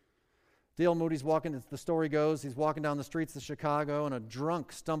 D.L. Moody's walking, as the story goes, he's walking down the streets of Chicago, and a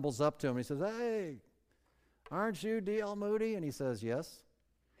drunk stumbles up to him. He says, "Hey, aren't you D.L. Moody?" And he says, "Yes."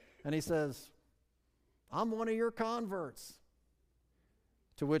 And he says, "I'm one of your converts."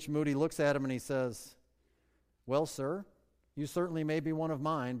 To which Moody looks at him and he says, "Well, sir, you certainly may be one of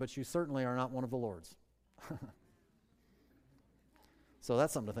mine, but you certainly are not one of the Lord's." So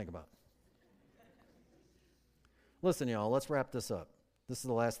that's something to think about. Listen, y'all, let's wrap this up. This is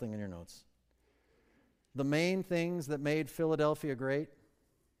the last thing in your notes. The main things that made Philadelphia great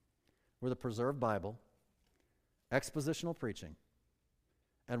were the preserved Bible, expositional preaching,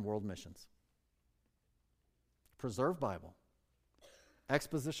 and world missions. Preserved Bible,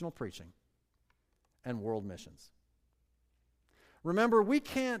 expositional preaching, and world missions. Remember, we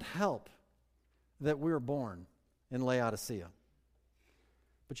can't help that we were born in Laodicea.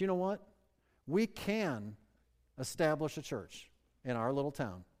 But you know what? We can establish a church in our little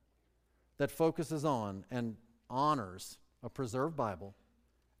town that focuses on and honors a preserved Bible,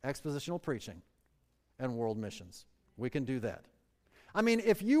 expositional preaching, and world missions. We can do that. I mean,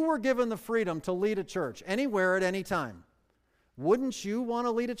 if you were given the freedom to lead a church anywhere at any time, wouldn't you want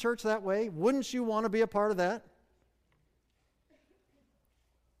to lead a church that way? Wouldn't you want to be a part of that?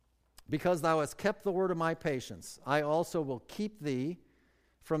 Because thou hast kept the word of my patience, I also will keep thee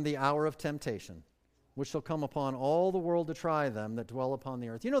from the hour of temptation, which shall come upon all the world to try them that dwell upon the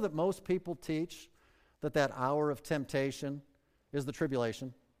earth. You know that most people teach that hour of temptation is the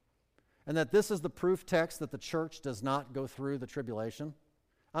tribulation, and that this is the proof text that the church does not go through the tribulation?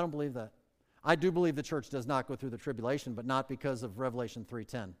 I don't believe that. I do believe the church does not go through the tribulation, but not because of Revelation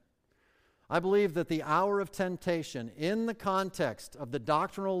 3:10. I believe that the hour of temptation, in the context of the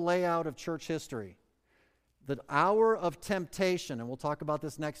doctrinal layout of church history, the hour of temptation, and we'll talk about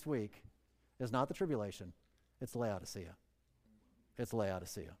this next week, is not the tribulation, it's Laodicea. It's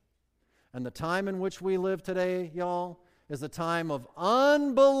Laodicea. And the time in which we live today, y'all, is a time of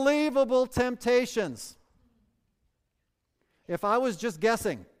unbelievable temptations. If I was just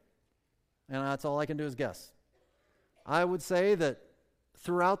guessing, and that's all I can do is guess, I would say that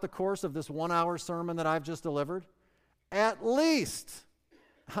throughout the course of this 1 hour sermon that I've just delivered, at least,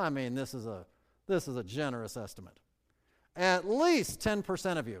 I mean, this is a generous estimate, at least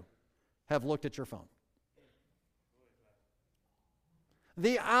 10% of you have looked at your phone.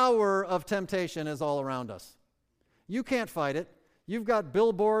 The hour of temptation is all around us. You can't fight it. You've got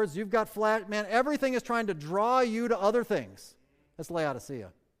billboards, you've got man, everything is trying to draw you to other things. That's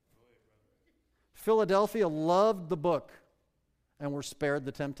Laodicea. Philadelphia loved the book and were spared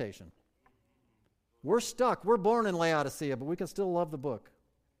the temptation. We're stuck. We're born in Laodicea, but we can still love the book.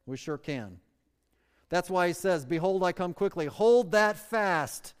 We sure can. That's why he says, "Behold, I come quickly. Hold that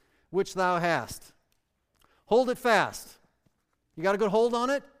fast which thou hast." Hold it fast. You got a good hold on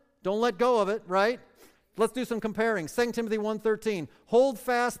it? Don't let go of it, right? Let's do some comparing. 2 Timothy 1:13. Hold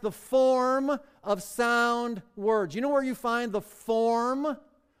fast the form of sound words. You know where you find the form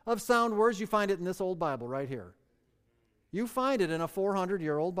of sound words? You find it in this old Bible right here. You find it in a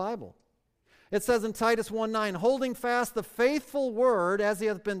 400-year-old Bible. It says in Titus 1:9, holding fast the faithful word as he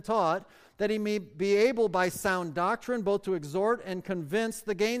hath been taught, that he may be able by sound doctrine both to exhort and convince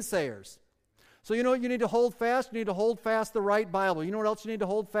the gainsayers. So you know what you need to hold fast? You need to hold fast the right Bible. You know what else you need to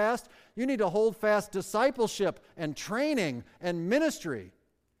hold fast? You need to hold fast discipleship and training and ministry,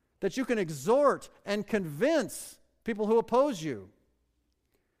 that you can exhort and convince people who oppose you.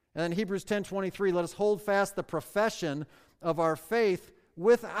 And in Hebrews 10:23, let us hold fast the profession of our faith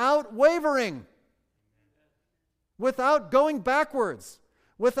without wavering, without going backwards,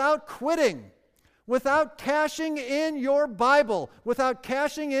 without quitting, without cashing in your Bible, without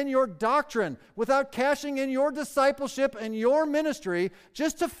cashing in your doctrine, without cashing in your discipleship and your ministry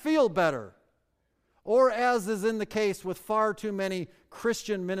just to feel better. Or as is in the case with far too many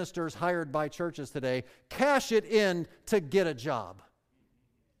Christian ministers hired by churches today, cash it in to get a job.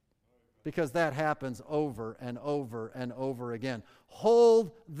 Because that happens over and over and over again.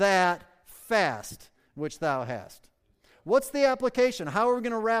 Hold that fast which thou hast. What's the application? How are we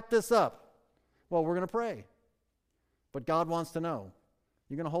going to wrap this up? Well, we're going to pray. But God wants to know,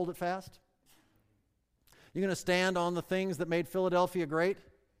 you going to hold it fast? You going to stand on the things that made Philadelphia great?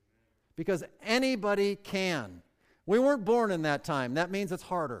 Because anybody can. We weren't born in that time. That means it's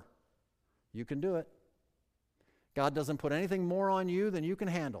harder. You can do it. God doesn't put anything more on you than you can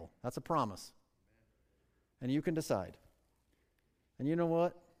handle. That's a promise. And you can decide. And you know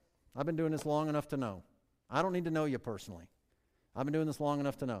what? I've been doing this long enough to know. I don't need to know you personally. I've been doing this long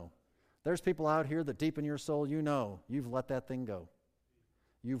enough to know. There's people out here that deep in your soul, you know you've let that thing go.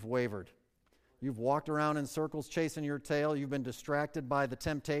 You've wavered. You've walked around in circles chasing your tail. You've been distracted by the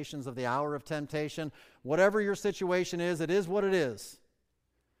temptations of the hour of temptation. Whatever your situation is, it is what it is.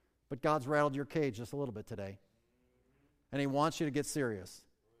 But God's rattled your cage just a little bit today. And He wants you to get serious.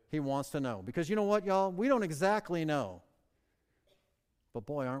 He wants to know. Because you know what, y'all? We don't exactly know. But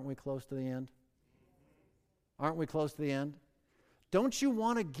boy, aren't we close to the end? Aren't we close to the end? Don't you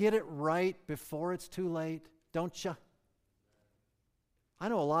want to get it right before it's too late? Don't you? I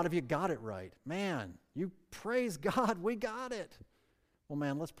know a lot of you got it right. Man, you praise God, we got it. Well,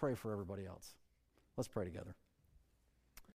 man, let's pray for everybody else. Let's pray together.